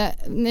i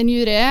en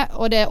jury,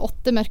 og det er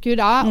 8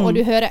 mørkhuder, og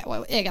du hører,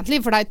 og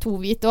egentlig for de 2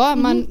 hvite også,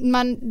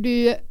 men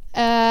du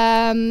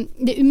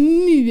det er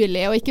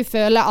umulig å ikke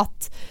føle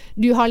at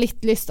du har litt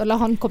lyst til å la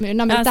han komme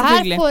unna med dette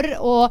her for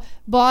å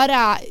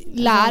bare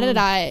lære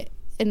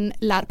deg en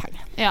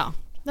lærepenge.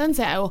 den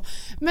ser jeg jo.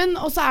 Men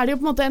også det jo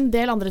på en måte en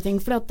del andre ting,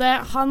 for at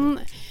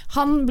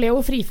han ble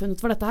jo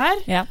frifunnet for dette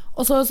her,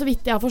 og så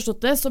vidt jeg har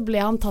forstått det, så ble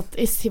han tatt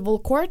i civil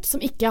court,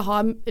 som ikke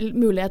har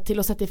mulighet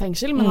til å sette i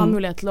fengsel, men har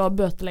mulighet til å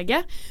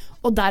bøtelegge,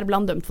 og der ble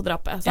han dømt for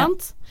drapet,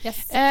 sant? Yes.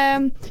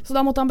 Så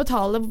da måtte han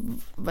betale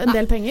en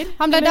del penger.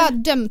 Han ble da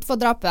dømt for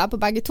drapet på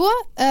begge to,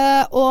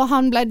 og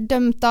han ble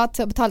dømt da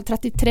til å betale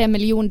 $33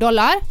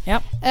 millioner.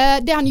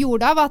 Det han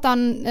gjorde da, var at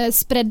han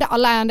spredde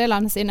alle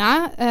eiendelene sine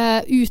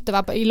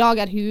utover i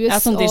lagerhus.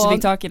 Sånn at de ikke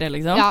fikk tak i det,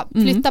 liksom. Ja,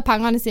 flyttet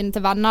pengene sine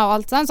til venner og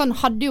alt sånt. Så han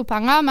hadde jo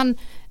penger, men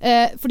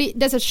fordi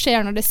det som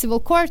skjer når det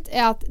civil court,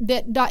 at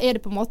da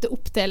det på en måte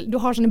opp til, du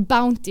har sånne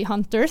bounty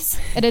hunters,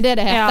 det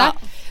heter,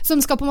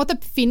 som skal på en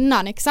måte finne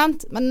han, ikke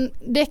sant? Men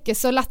det ikke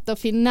så lett å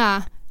finne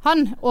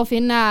han, og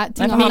finne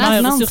ting han har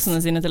jo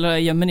ressursene sine til å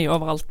gjemme de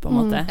overalt, på en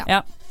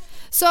måte.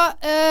 Så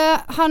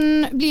han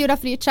blir jo da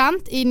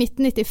frikjent i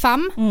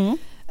 1995.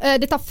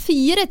 Det tar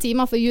 4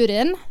 timer for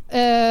juryen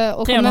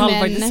å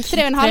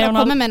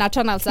komme med en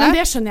erkjennelse. Men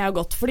det skjønner jeg jo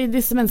godt, fordi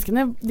disse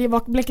menneskene,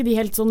 ble ikke de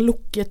helt sånn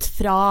lukket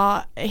fra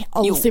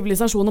all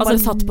sivilisasjon og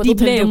bare satt på et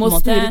hotellrom og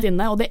styret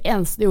inne, og det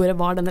eneste de gjorde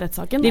var den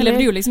rettssaken? De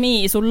levde jo liksom i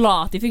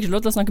isolat, de fikk ikke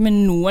lov til å snakke med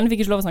noen, de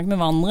fikk ikke lov til å snakke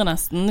med hverandre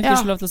nesten, de fikk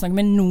ikke lov til å snakke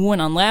med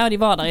noen andre, og de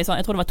var der i sånn,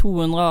 jeg tror det var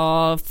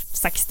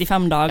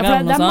 265 dager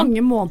eller noe sånt. Det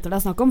mange måneder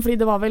det snakk om, fordi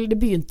det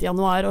begynte i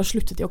januar og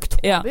sluttet i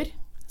oktober.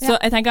 Så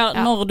jeg tenker,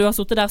 når du har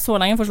suttet der så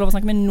lenge, får ikke lov å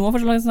snakke med noen,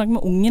 får ikke lov å snakke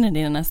med ungene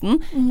dine nesten,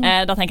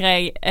 da tenker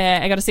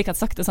jeg hadde sikkert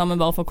sagt det samme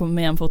bare for å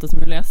komme hjem fortest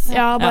mulig.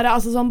 Bare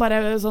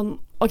sånn,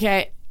 ok,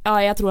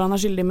 jeg tror han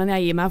skyldig, men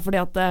jeg gir meg fordi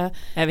at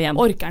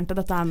orker han til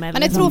dette her mer.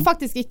 Men jeg tror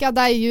faktisk ikke at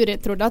de i jury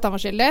trodde at han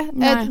var skyldig.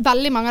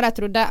 Veldig mange av de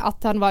trodde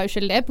at han var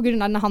uskyldig på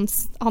grunn av denne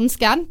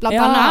hansken,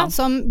 blant annet,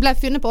 som ble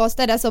funnet på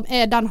åstedet, som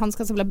den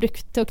hansken som ble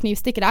brukt til å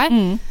knivstikke deg.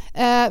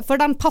 For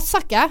den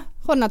passer ikke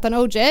hånda til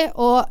OJ,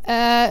 og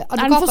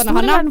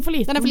advokatene den for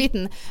liten? Den for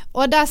liten.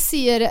 Og der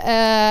sier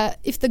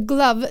if the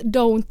glove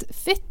don't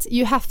fit,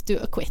 you have to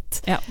acquit.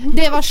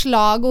 Det var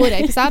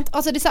slagordet, ikke sant?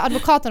 Altså disse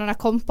advokatene der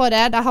kom på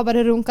det, de har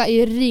bare runket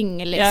i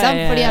ring,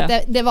 liksom, fordi at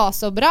det var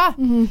så bra.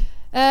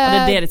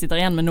 Og det de sitter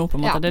igjen med nå, på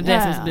en måte. Det det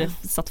som blir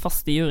satt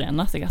fast i juryen,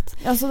 da, sikkert.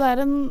 Ja, så det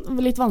en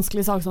litt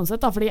vanskelig sak sånn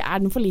sett, da, fordi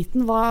den for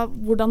liten,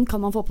 hvordan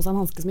kan man få på seg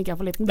en hanske som ikke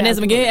for liten? Men det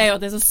som gøy jo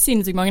at det så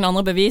sinnssykt mange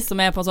andre bevis som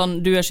på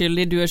sånn, du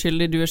skyldig, du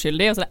skyldig, du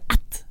skyldig, og så det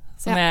ett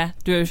som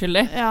du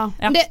uskyldig.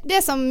 Det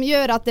som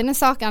gjør at denne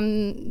saken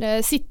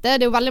sitter,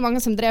 det jo veldig mange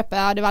som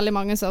dreper, det veldig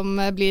mange som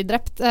blir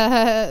drept,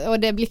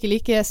 og det blir ikke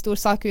like stor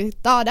sak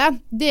ut av det.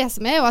 Det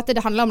som jo at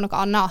det handler om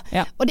noe annet.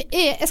 Og det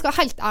jeg skal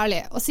være helt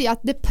ærlig og si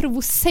at det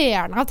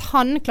provoserende at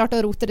han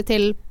klarte å rote det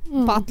til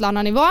på et eller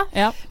annet nivå,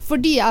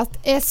 fordi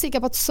at jeg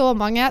sikker på at så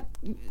mange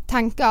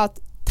tenker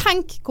at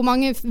tenk hvor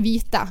mange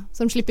hvite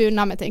som slipper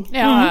unna med ting.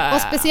 Og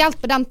spesielt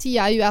på den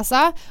tida i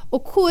USA,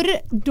 og hvor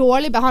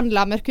dårlig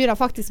behandlet Mercura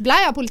faktisk ble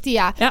av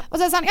politiet. Og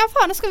så sånn,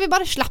 faen, nå skal vi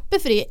bare slippe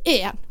fri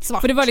en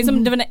svart. For det var liksom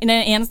det var den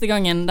eneste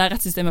gangen der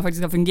rettssystemet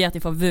faktisk har fungert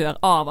i favør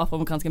av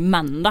afroamerikanske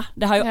menn, da.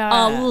 Det har jo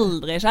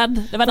aldri skjedd.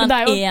 Det var den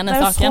ene saken. Det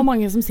jo så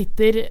mange som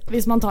sitter,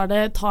 hvis man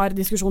tar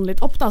diskusjonen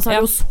litt opp, da, så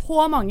det jo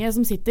så mange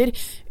som sitter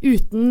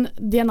uten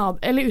DNA,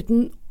 eller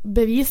uten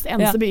bevis,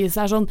 eneste bevis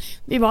sånn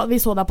vi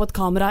så deg på et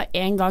kamera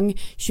en gang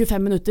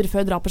 25 minutter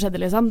før drapet skjedde,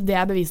 liksom.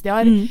 Det bevis de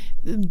har.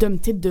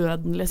 Dømt til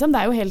døden, liksom.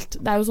 Det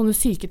jo sånne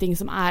syke ting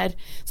som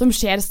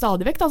skjer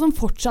stadig vekk, da, som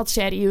fortsatt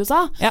skjer i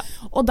USA.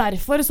 Og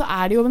derfor så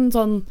det jo en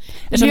sånn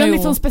det blir jo en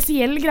litt sånn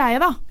spesiell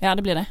greie, da. Ja,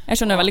 det blir det. Jeg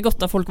skjønner jo veldig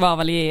godt at folk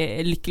var veldig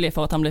lykkelige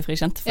for at han ble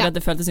frikjent, for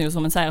det føltes jo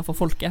som en seier for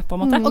folket, på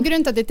en måte. Og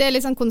grunnen til at dette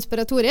litt sånn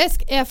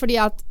konspiratorisk fordi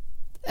at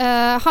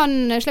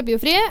han slipper jo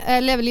fri,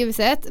 lever livet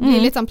sitt,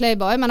 blir litt sånn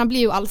playboy, men han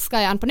blir jo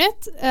elsket igjen på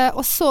nytt, og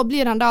så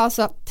blir han da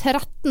altså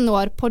 13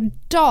 år på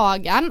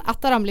dagen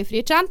etter han blir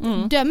frikjent,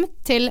 dømt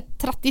til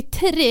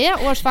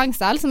 33 års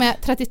fengsel, som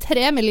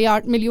 33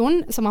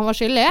 millioner som han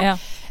var skyldig,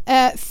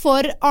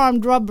 for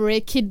armed robbery,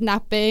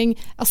 kidnapping,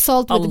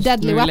 assault with a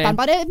deadly weapon,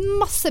 bare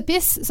masse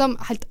piss som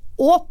helt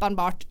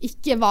åpenbart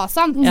ikke var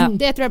sant.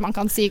 Det tror jeg man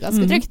kan si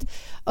ganske trygt.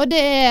 Og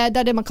det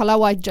det man kaller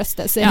white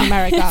justice in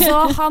America. Så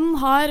han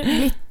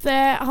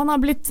har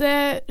blitt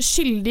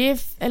skyldig,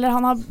 eller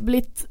han har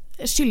blitt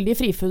skyldig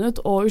frifunnet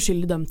og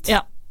uskyldig dømt.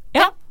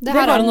 Det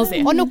har han å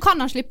si. Og nå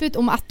kan han slippe ut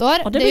om 1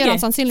 år. Det gjør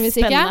han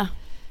sannsynligvis ikke.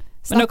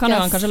 Men nå kan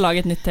han kanskje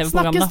lage et nytt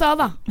TV-program, da. Snakkes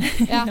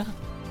da.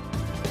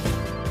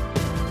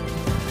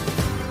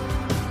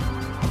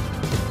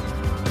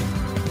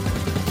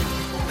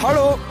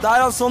 Hallo, det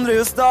her Sondre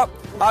Justad.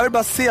 Jeg vil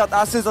bare si at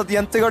jeg synes at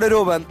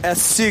jentegarderoben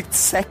sykt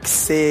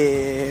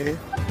sexy.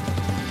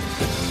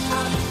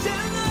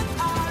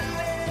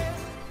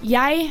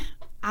 Jeg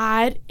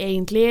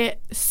egentlig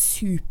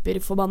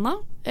superforbanna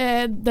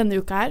denne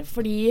uka her,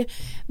 fordi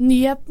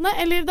nyhetene,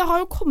 eller det har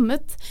jo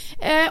kommet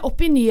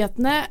opp i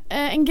nyhetene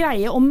en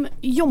greie om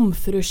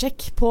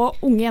jomfrusjekk på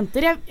unge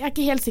jenter. Jeg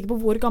ikke helt sikker på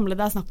hvor gamle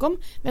det snakk om.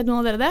 Vet noen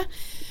av dere det?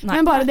 Nei.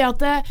 Men bare det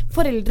at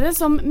foreldre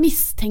som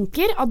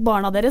mistenker at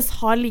barna deres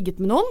har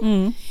ligget med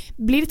noen,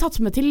 blir tatt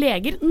med til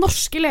leger,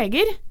 norske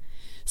leger,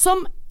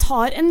 som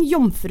tar en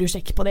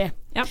jomfrusjekk på dem.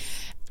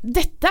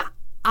 Dette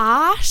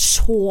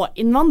så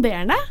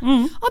invaderende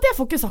at jeg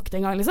får ikke sagt det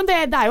engang liksom.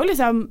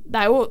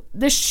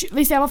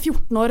 Hvis jeg var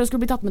 14 år og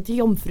skulle bli tatt med til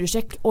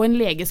jomfrusjekk og en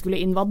lege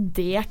skulle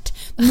invadert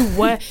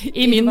noe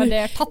i min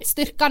tatt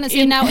styrkene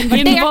sine og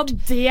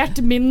invadert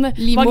min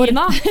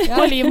vagina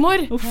og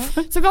livmor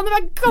så kan du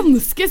være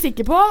ganske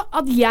sikker på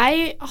at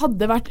jeg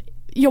hadde vært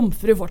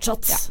jomfru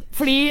fortsatt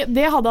fordi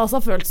det hadde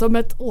altså følt som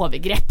et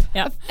overgrep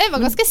Jeg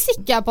var ganske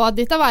sikker på at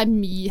dette var en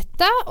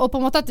myte og på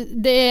en måte at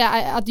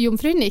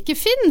jomfruhinne ikke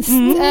finnes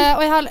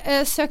og jeg har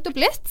søkt opp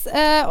litt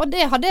og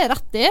det hadde jeg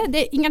rett i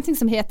det ingenting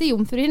som heter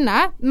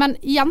jomfruhinne men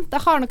jenter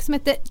har noe som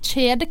heter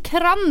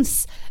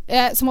kjedekrans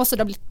som også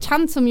da blir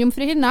kjent som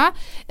jomfruhinne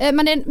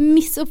men det en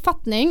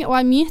misoppfatning og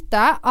en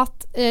myte at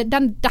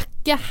den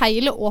dekker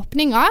hele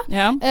åpningen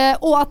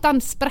og at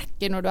den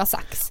sprekker når du har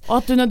sex og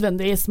at du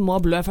nødvendigvis må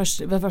blø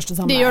ved første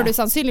samleie det gjør du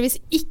sannsynligvis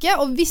ikke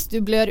og hvis du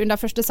blør under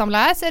første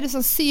samleie så det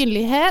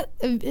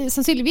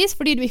sannsynligvis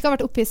fordi du ikke har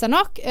vært opphisset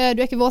nok du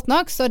ikke våt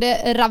nok så det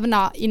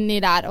revner inni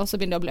der og så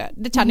begynner du å blø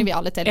det kjenner vi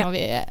alle til når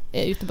vi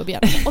ute på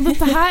byen og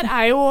dette her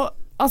jo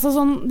altså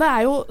sånn, det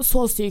jo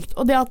så sykt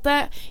og det at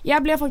jeg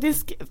ble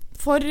faktisk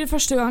for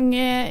første gang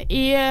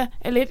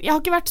eller jeg har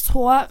ikke vært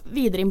så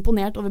videre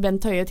imponert over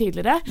Bent Høie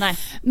tidligere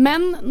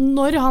men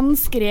når han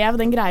skrev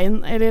den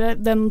greien eller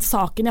den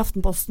saken i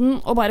Aftenposten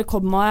og bare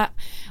kom med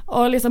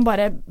og liksom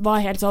bare var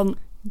helt sånn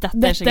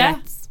dette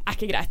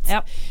ikke greit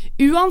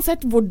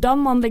uansett hvordan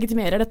man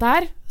legitimerer dette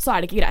her så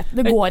det ikke greit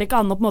det går ikke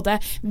an å på en måte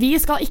vi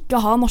skal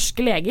ikke ha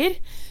norske leger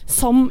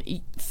som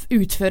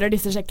utfører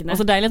disse sjekkene. Og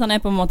så deilig at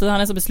han på en måte,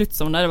 han så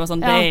besluttsom det var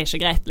sånn, det ikke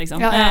greit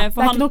liksom. Det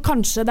ikke noe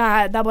kanskje,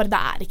 det bare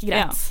det ikke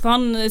greit. For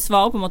han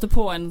svarer på en måte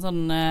på en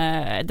sånn,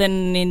 den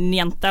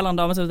jente eller en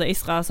dame som heter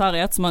Isra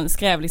Sariat, som han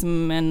skrev liksom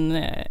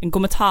en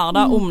kommentar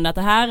da om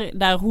dette her,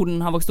 der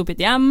hun har vokst opp i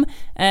et hjem,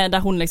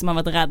 der hun liksom har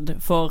vært redd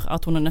for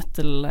at hun nødt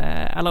til,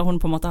 eller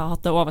hun på en måte har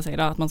hatt det over seg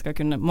da, at man skal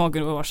må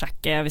gå og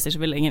sjekke hvis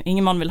ikke vil,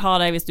 ingen mann vil ha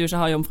deg hvis du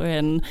ikke har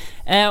jomfruhinnen.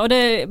 Og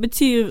det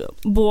betyr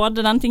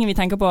både den tingen vi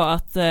tenker på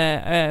at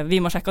vi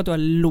må sjekke at du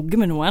har ligget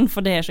med noen,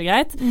 for det ikke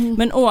greit,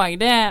 men også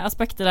det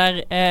aspektet der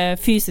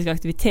fysisk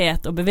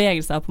aktivitet og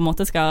bevegelser på en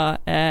måte skal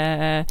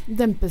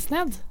dempes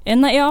ned?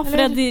 Nei, for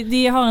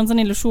de har en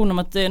sånn illusjon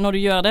om at når du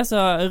gjør det, så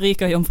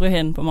ryker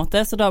jomfruhinnen på en måte,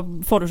 så da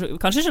får du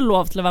kanskje ikke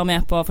lov til å være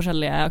med på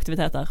forskjellige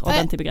aktiviteter og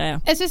den type greier.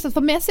 Jeg synes at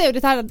for meg så jo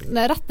dette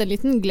her rett en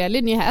liten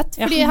gledelig nyhet,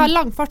 fordi jeg har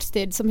lang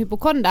fartstid som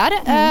hypokonder,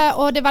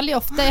 og det veldig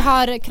ofte jeg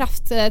har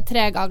kreft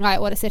 3 ganger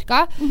i året cirka,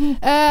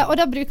 og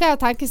da bruker jeg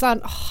å tenke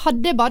sånn,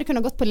 hadde jeg bare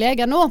kunnet gått på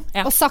legen nå,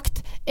 og sagt,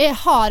 jeg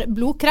har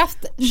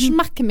blodkreft,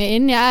 smekk meg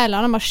inn i en eller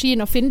annen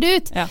maskin og finn det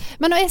ut.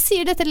 Men når jeg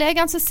sier det til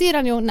legen, så sier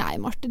han jo, nei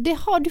Marte, du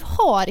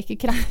har ikke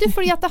kreft,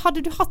 fordi at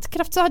hadde du hatt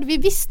kreft, så hadde vi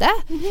visst det.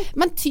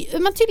 Men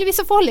tydeligvis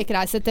så forholder ikke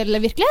de seg til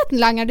virkeligheten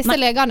lenger, disse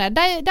legene.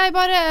 De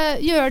bare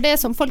gjør det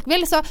som folk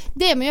vil, så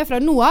det vi gjør fra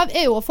nå av,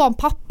 jo å få en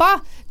pappa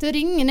til å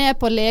ringe ned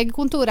på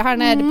legekontoret her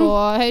nede på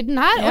høyden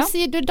her, og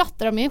si, du,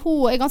 datteren min,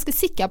 hun ganske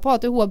sikker på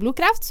at hun har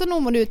blodkreft, så nå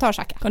må du ta og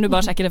sjekke. Kan du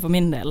bare sjekke det for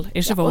min del?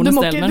 Ikke for hennes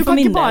del, men for min del. Du kan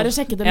ikke bare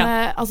sjekke det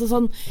med, altså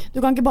sånn, du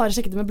kan ikke bare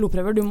sjekke det med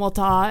blodprøver, du må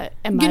ta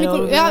MR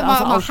og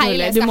alt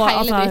mulig. Du må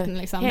hele dritten,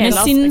 liksom. Jeg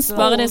syns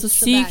bare det så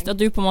sykt at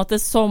du på en måte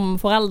som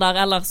forelder,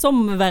 eller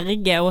som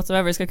verge,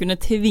 whatever, skal kunne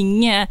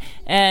tvinge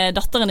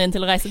datteren din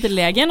til å reise til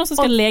legen, og så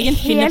skal legen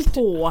finne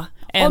på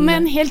og med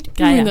en helt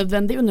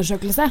unødvendig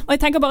undersøkelse. Og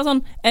jeg tenker bare sånn,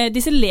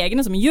 disse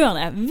legene som gjør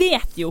det,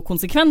 vet jo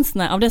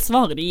konsekvensene av det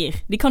svaret de gir.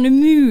 De kan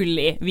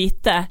umulig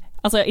vite,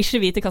 altså ikke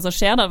vite hva som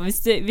skjer da.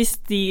 Hvis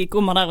de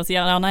kommer der og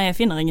sier, ja nei, jeg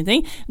finner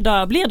ingenting,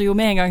 da blir det jo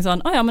med en gang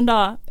sånn, ja, men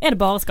da det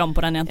bare skam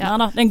på den jenten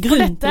her da. Det en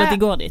grunn til at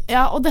de går dit.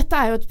 Ja, og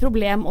dette jo et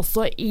problem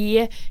også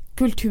i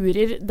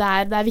kulturer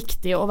der det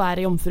viktig å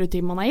være jomfru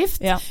til man gift,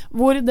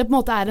 hvor det på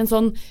en måte en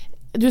sånn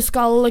du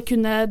skal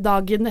kunne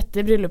dagen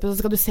etter bryllupet så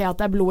skal du se at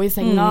det blod i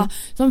senga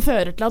som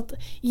fører til at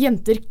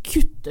jenter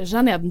kutter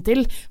seg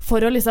nedentil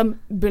for å liksom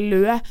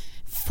blø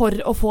for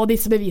å få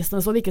disse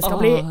bevisene så de ikke skal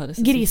bli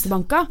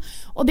grisebanka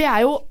og det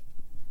jo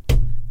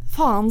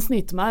faen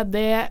snyte meg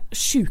det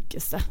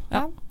sjukeste.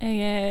 Ja,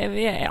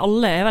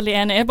 alle veldig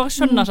enige. Jeg bare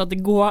skjønner ikke at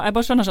det går, jeg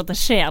bare skjønner ikke at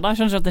det skjer da. Jeg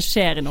skjønner ikke at det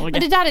skjer i Norge.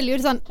 Og det der jeg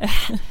lurer sånn,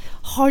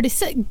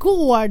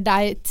 går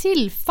de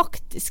til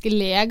faktiske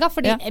leger?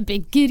 Fordi jeg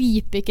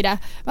begriper ikke det.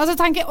 Men så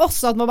tenker jeg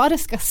også at man bare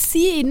skal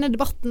si i denne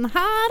debatten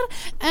her,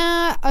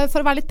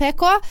 for å være litt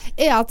PK,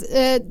 at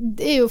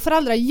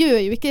foreldre gjør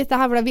jo ikke dette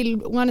her hvor de vil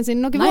ungene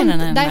sine noe vondt.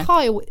 Nei. De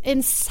har jo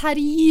en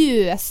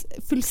seriøs,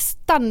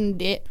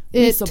 fullstendig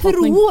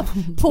tro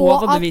på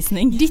at dette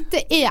en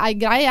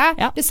greie.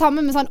 Det samme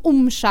med sånn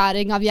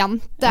omskjæring av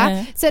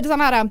jenter. Så det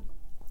sånn her,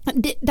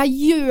 de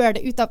gjør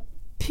det ut av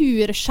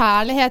pur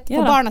kjærlighet på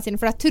barna sine,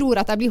 for de tror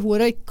at de blir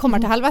hore og kommer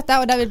til helvete,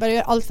 og de vil bare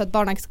gjøre alt for at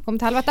barna ikke skal komme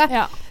til helvete.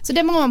 Så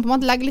det må man på en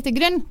måte legge litt til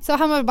grunn. Så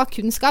her må vi bare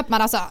kunnskap,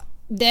 men altså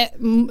det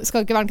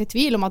skal ikke være noen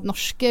tvil om at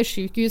norske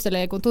sykehus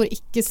eller kontor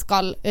ikke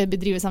skal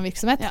bedrive sånn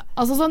virksomhet.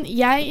 Altså sånn,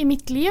 jeg i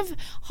mitt liv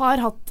har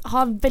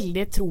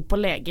veldig tro på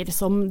leger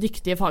som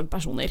dyktige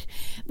fagpersoner.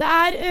 Det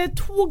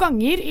 2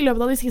 ganger i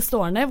løpet av de siste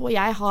årene hvor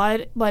jeg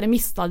har bare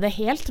mistet det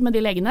helt med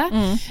de legene.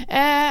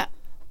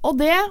 Og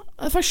det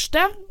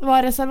første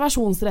var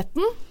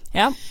reservasjonsretten.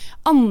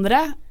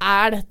 Andre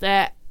dette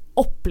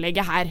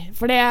opplegget her.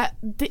 For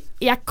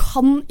jeg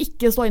kan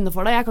ikke stå inne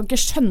for det. Jeg kan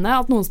ikke skjønne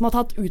at noen som har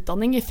tatt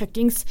utdanning i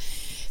fuckings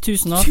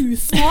 1000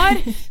 år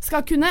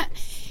skal kunne...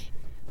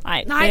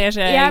 Nei, det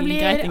ikke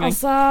greit engang.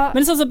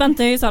 Men sånn som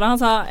Bent Høie sa det,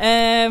 han sa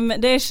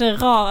det ikke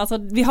rar, altså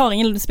vi har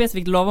ingen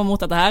spesifikt lover mot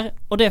dette her,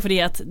 og det fordi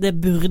at det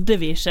burde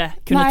vi ikke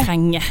kunne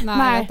trenge.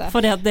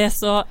 Fordi at det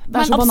så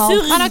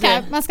absurd. Men ok,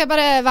 men skal jeg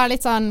bare være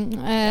litt sånn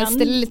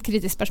stille litt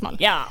kritisk spørsmål.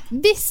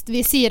 Hvis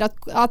vi sier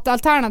at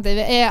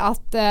alternativet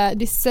at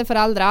disse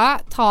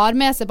foreldre tar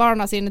med seg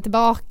barna sine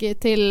tilbake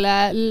til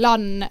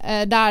land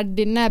der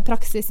denne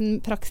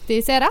praksisen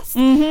praktiseres,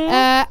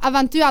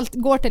 eventuelt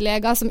går til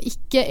leger som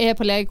ikke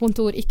på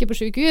legekontor, ikke på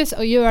sykehus,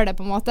 og gjør det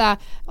på en måte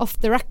off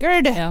the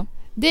record.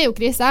 Det jo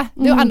krise.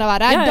 Det jo enda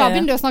verre. Da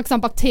begynner du å snakke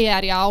om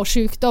bakterier og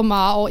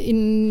sykdommer og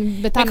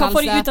betennelse. Men hva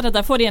får de ut av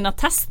dette? Får de en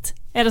attest?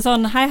 Det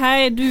sånn,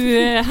 hei, du,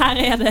 her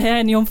det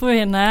en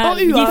jomfruhinne,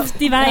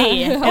 giftig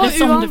vei. Det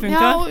sånn det funker?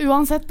 Ja, og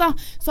uansett da,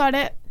 så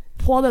det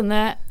på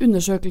denne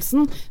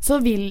undersøkelsen, så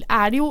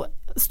det jo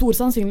stor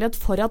sannsynlighet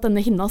for at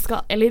denne hinna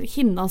skal, eller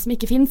hinna som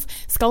ikke finnes,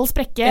 skal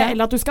sprekke,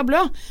 eller at du skal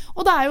blø.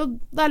 Og da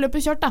er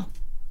løpet kjørt da.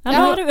 Da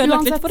har du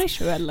ødelagt litt for deg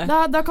selv.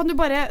 Da kan du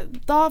bare,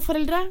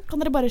 foreldre, kan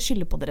dere bare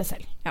skylde på dere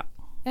selv. Ja.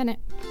 Enig.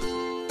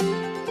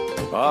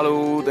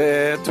 Hallo,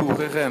 det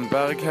Tore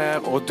Renberg her,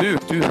 og du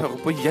hører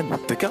på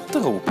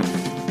Jentegarderoben.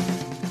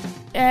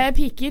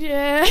 Piker,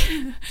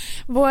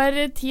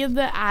 vår tid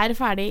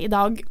ferdig i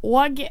dag,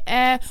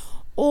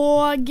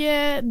 og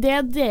det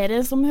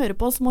dere som hører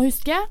på oss må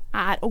huske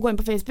å gå inn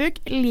på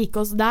Facebook, like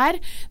oss der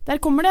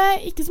kommer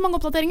det ikke så mange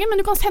oppdateringer, men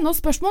du kan sende oss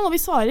spørsmål og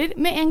vi svarer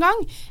med en gang,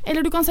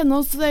 eller du kan sende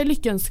oss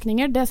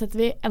lykkeønskninger, det setter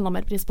vi enda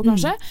mer pris på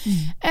kanskje.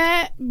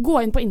 Gå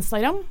inn på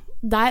Instagram,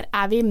 der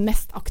vi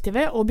mest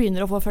aktive og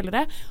begynner å få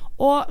følgere,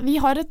 og vi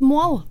har et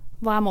mål.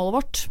 Hva målet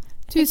vårt?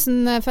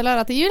 1000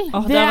 følgere til jul.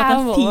 Det har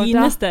vært den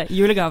fineste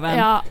julegaven.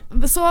 Ja,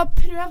 så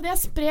prøv det,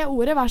 spre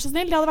ordet, vær så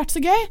snill, det hadde vært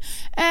så gøy.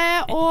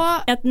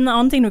 Og en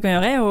annen ting du kan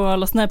gjøre å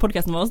laste ned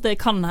podcasten vår.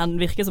 Det kan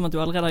virke som at du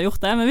allerede har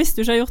gjort det, men hvis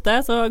du ikke har gjort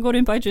det, så går du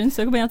inn på iTunes,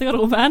 søker på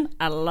Jentegarderoben,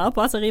 eller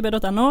på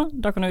srib.no.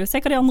 Da kan du se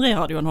hva de andre i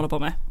radioen holder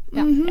på med.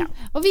 Ja.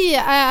 Og vi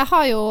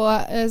har jo,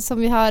 som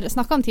vi har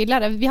snakket om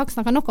tidligere, vi har ikke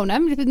snakket nok om det,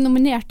 men vi har blitt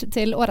nominert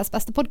til årets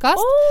beste podcast.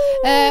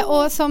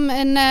 Og som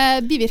en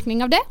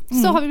bivirkning av det,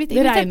 så har vi blitt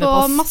invitert på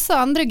masse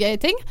andre gøye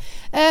ting.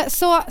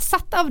 Så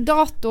sett av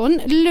datoen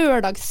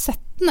lørdag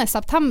 17.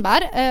 september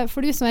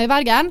for du som i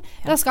Bergen.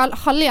 Da skal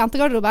halve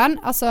Jentegarderoben,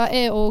 altså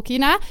jeg og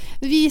Kine,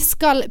 vi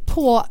skal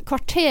på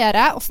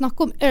kvarteret og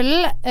snakke om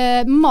øl,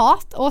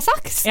 mat og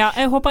sex. Ja,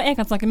 jeg håper jeg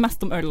kan snakke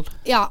mest om øl.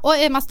 Ja, og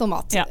jeg mest om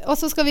mat. Og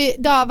så skal vi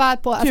da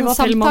være på et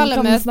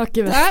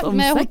samtalemøte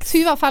med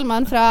Tuva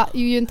Fellmann fra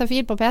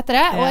Juntafil på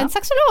P3 og en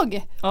sexolog.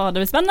 Det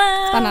blir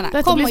spennende.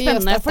 Dette blir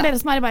spennende. For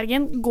dere som i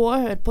Bergen, gå og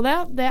hør på det.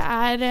 Det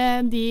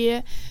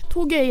de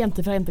 2 gøye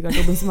jenter fra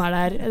Jentegarderoben som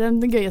der. Den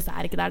gøyeste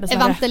ikke der,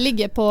 dessverre. Eventet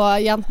ligger på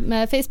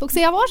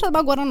Facebook-siden vår, så det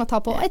bare går an å ta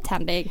på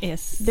attending.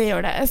 Det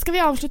gjør det. Skal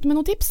vi avslutte med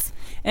noen tips?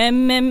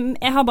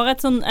 Jeg har bare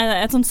et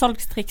sånn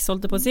salgstriks,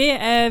 holdt jeg på å si.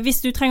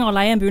 Hvis du trenger å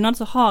leie en bunad,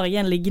 så har jeg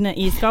en liggende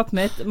i skapet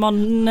mitt.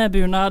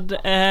 Mannebunad,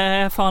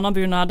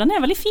 fanabunad. Den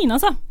veldig fin,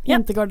 altså.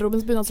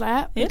 Jentegarderobens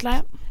bunadsleie.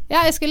 Utleie.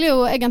 Ja, jeg skulle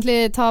jo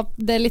egentlig ta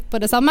det litt på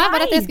det samme.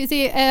 Bare at jeg skulle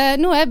si,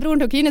 nå broren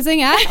til Kine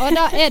synger, og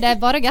da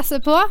det bare å gasse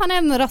på. Han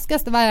den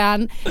raskeste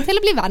veien til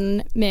å bli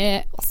venn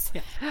med oss.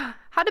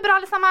 Ha det bra,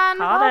 alle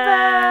sammen. Ha det.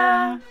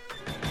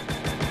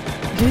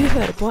 Du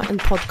hører på en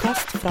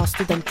podcast fra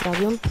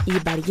Studentradioen i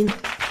Bergen.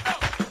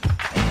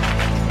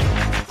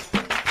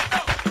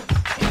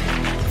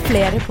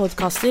 Flere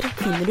podcaster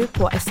finner du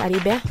på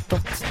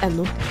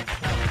srib.no.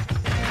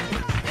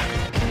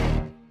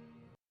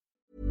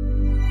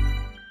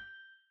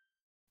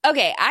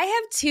 Okay, I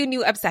have 2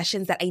 new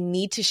obsessions that I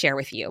need to share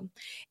with you.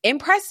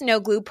 Impress No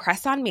Glue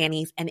Press-On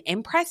Manis and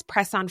Impress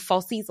Press-On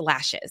Falsies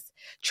Lashes.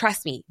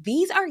 Trust me,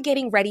 these are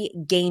getting ready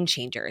game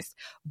changers.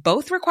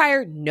 Both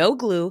require no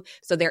glue,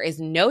 so there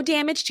is no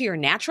damage to your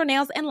natural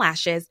nails and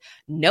lashes,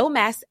 no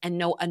mess, and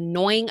no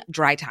annoying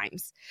dry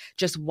times.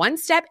 Just one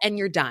step and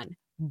you're done.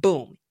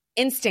 Boom.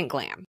 Instant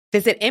glam.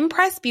 Visit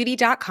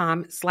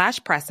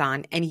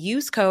impressbeauty.com/presson and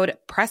use code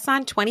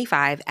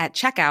PRESSON25 at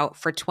checkout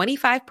for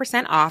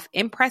 25% off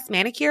Impress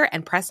Manicure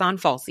and Press-On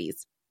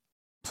Falsies.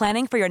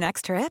 Planning for your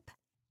next trip?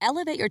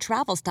 Elevate your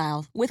travel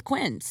style with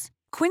Quince.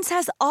 Quince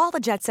has all the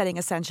jet-setting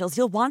essentials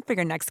you'll want for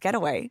your next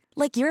getaway,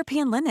 like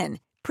European linen,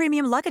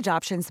 premium luggage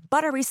options,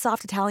 buttery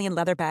soft Italian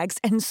leather bags,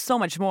 and so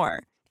much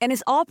more. And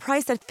is all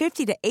priced at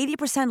 50 to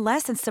 80%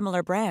 less than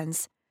similar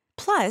brands.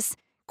 Plus,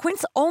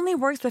 Quince only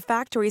works with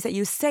factories that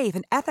use safe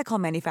and ethical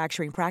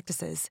manufacturing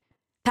practices.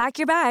 Pack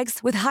your bags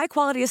with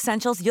high-quality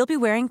essentials you'll be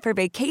wearing for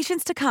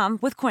vacations to come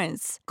with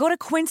Quince. Go to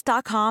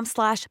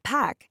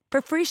quince.com/pack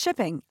for free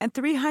shipping and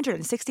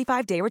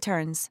 365-day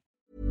returns.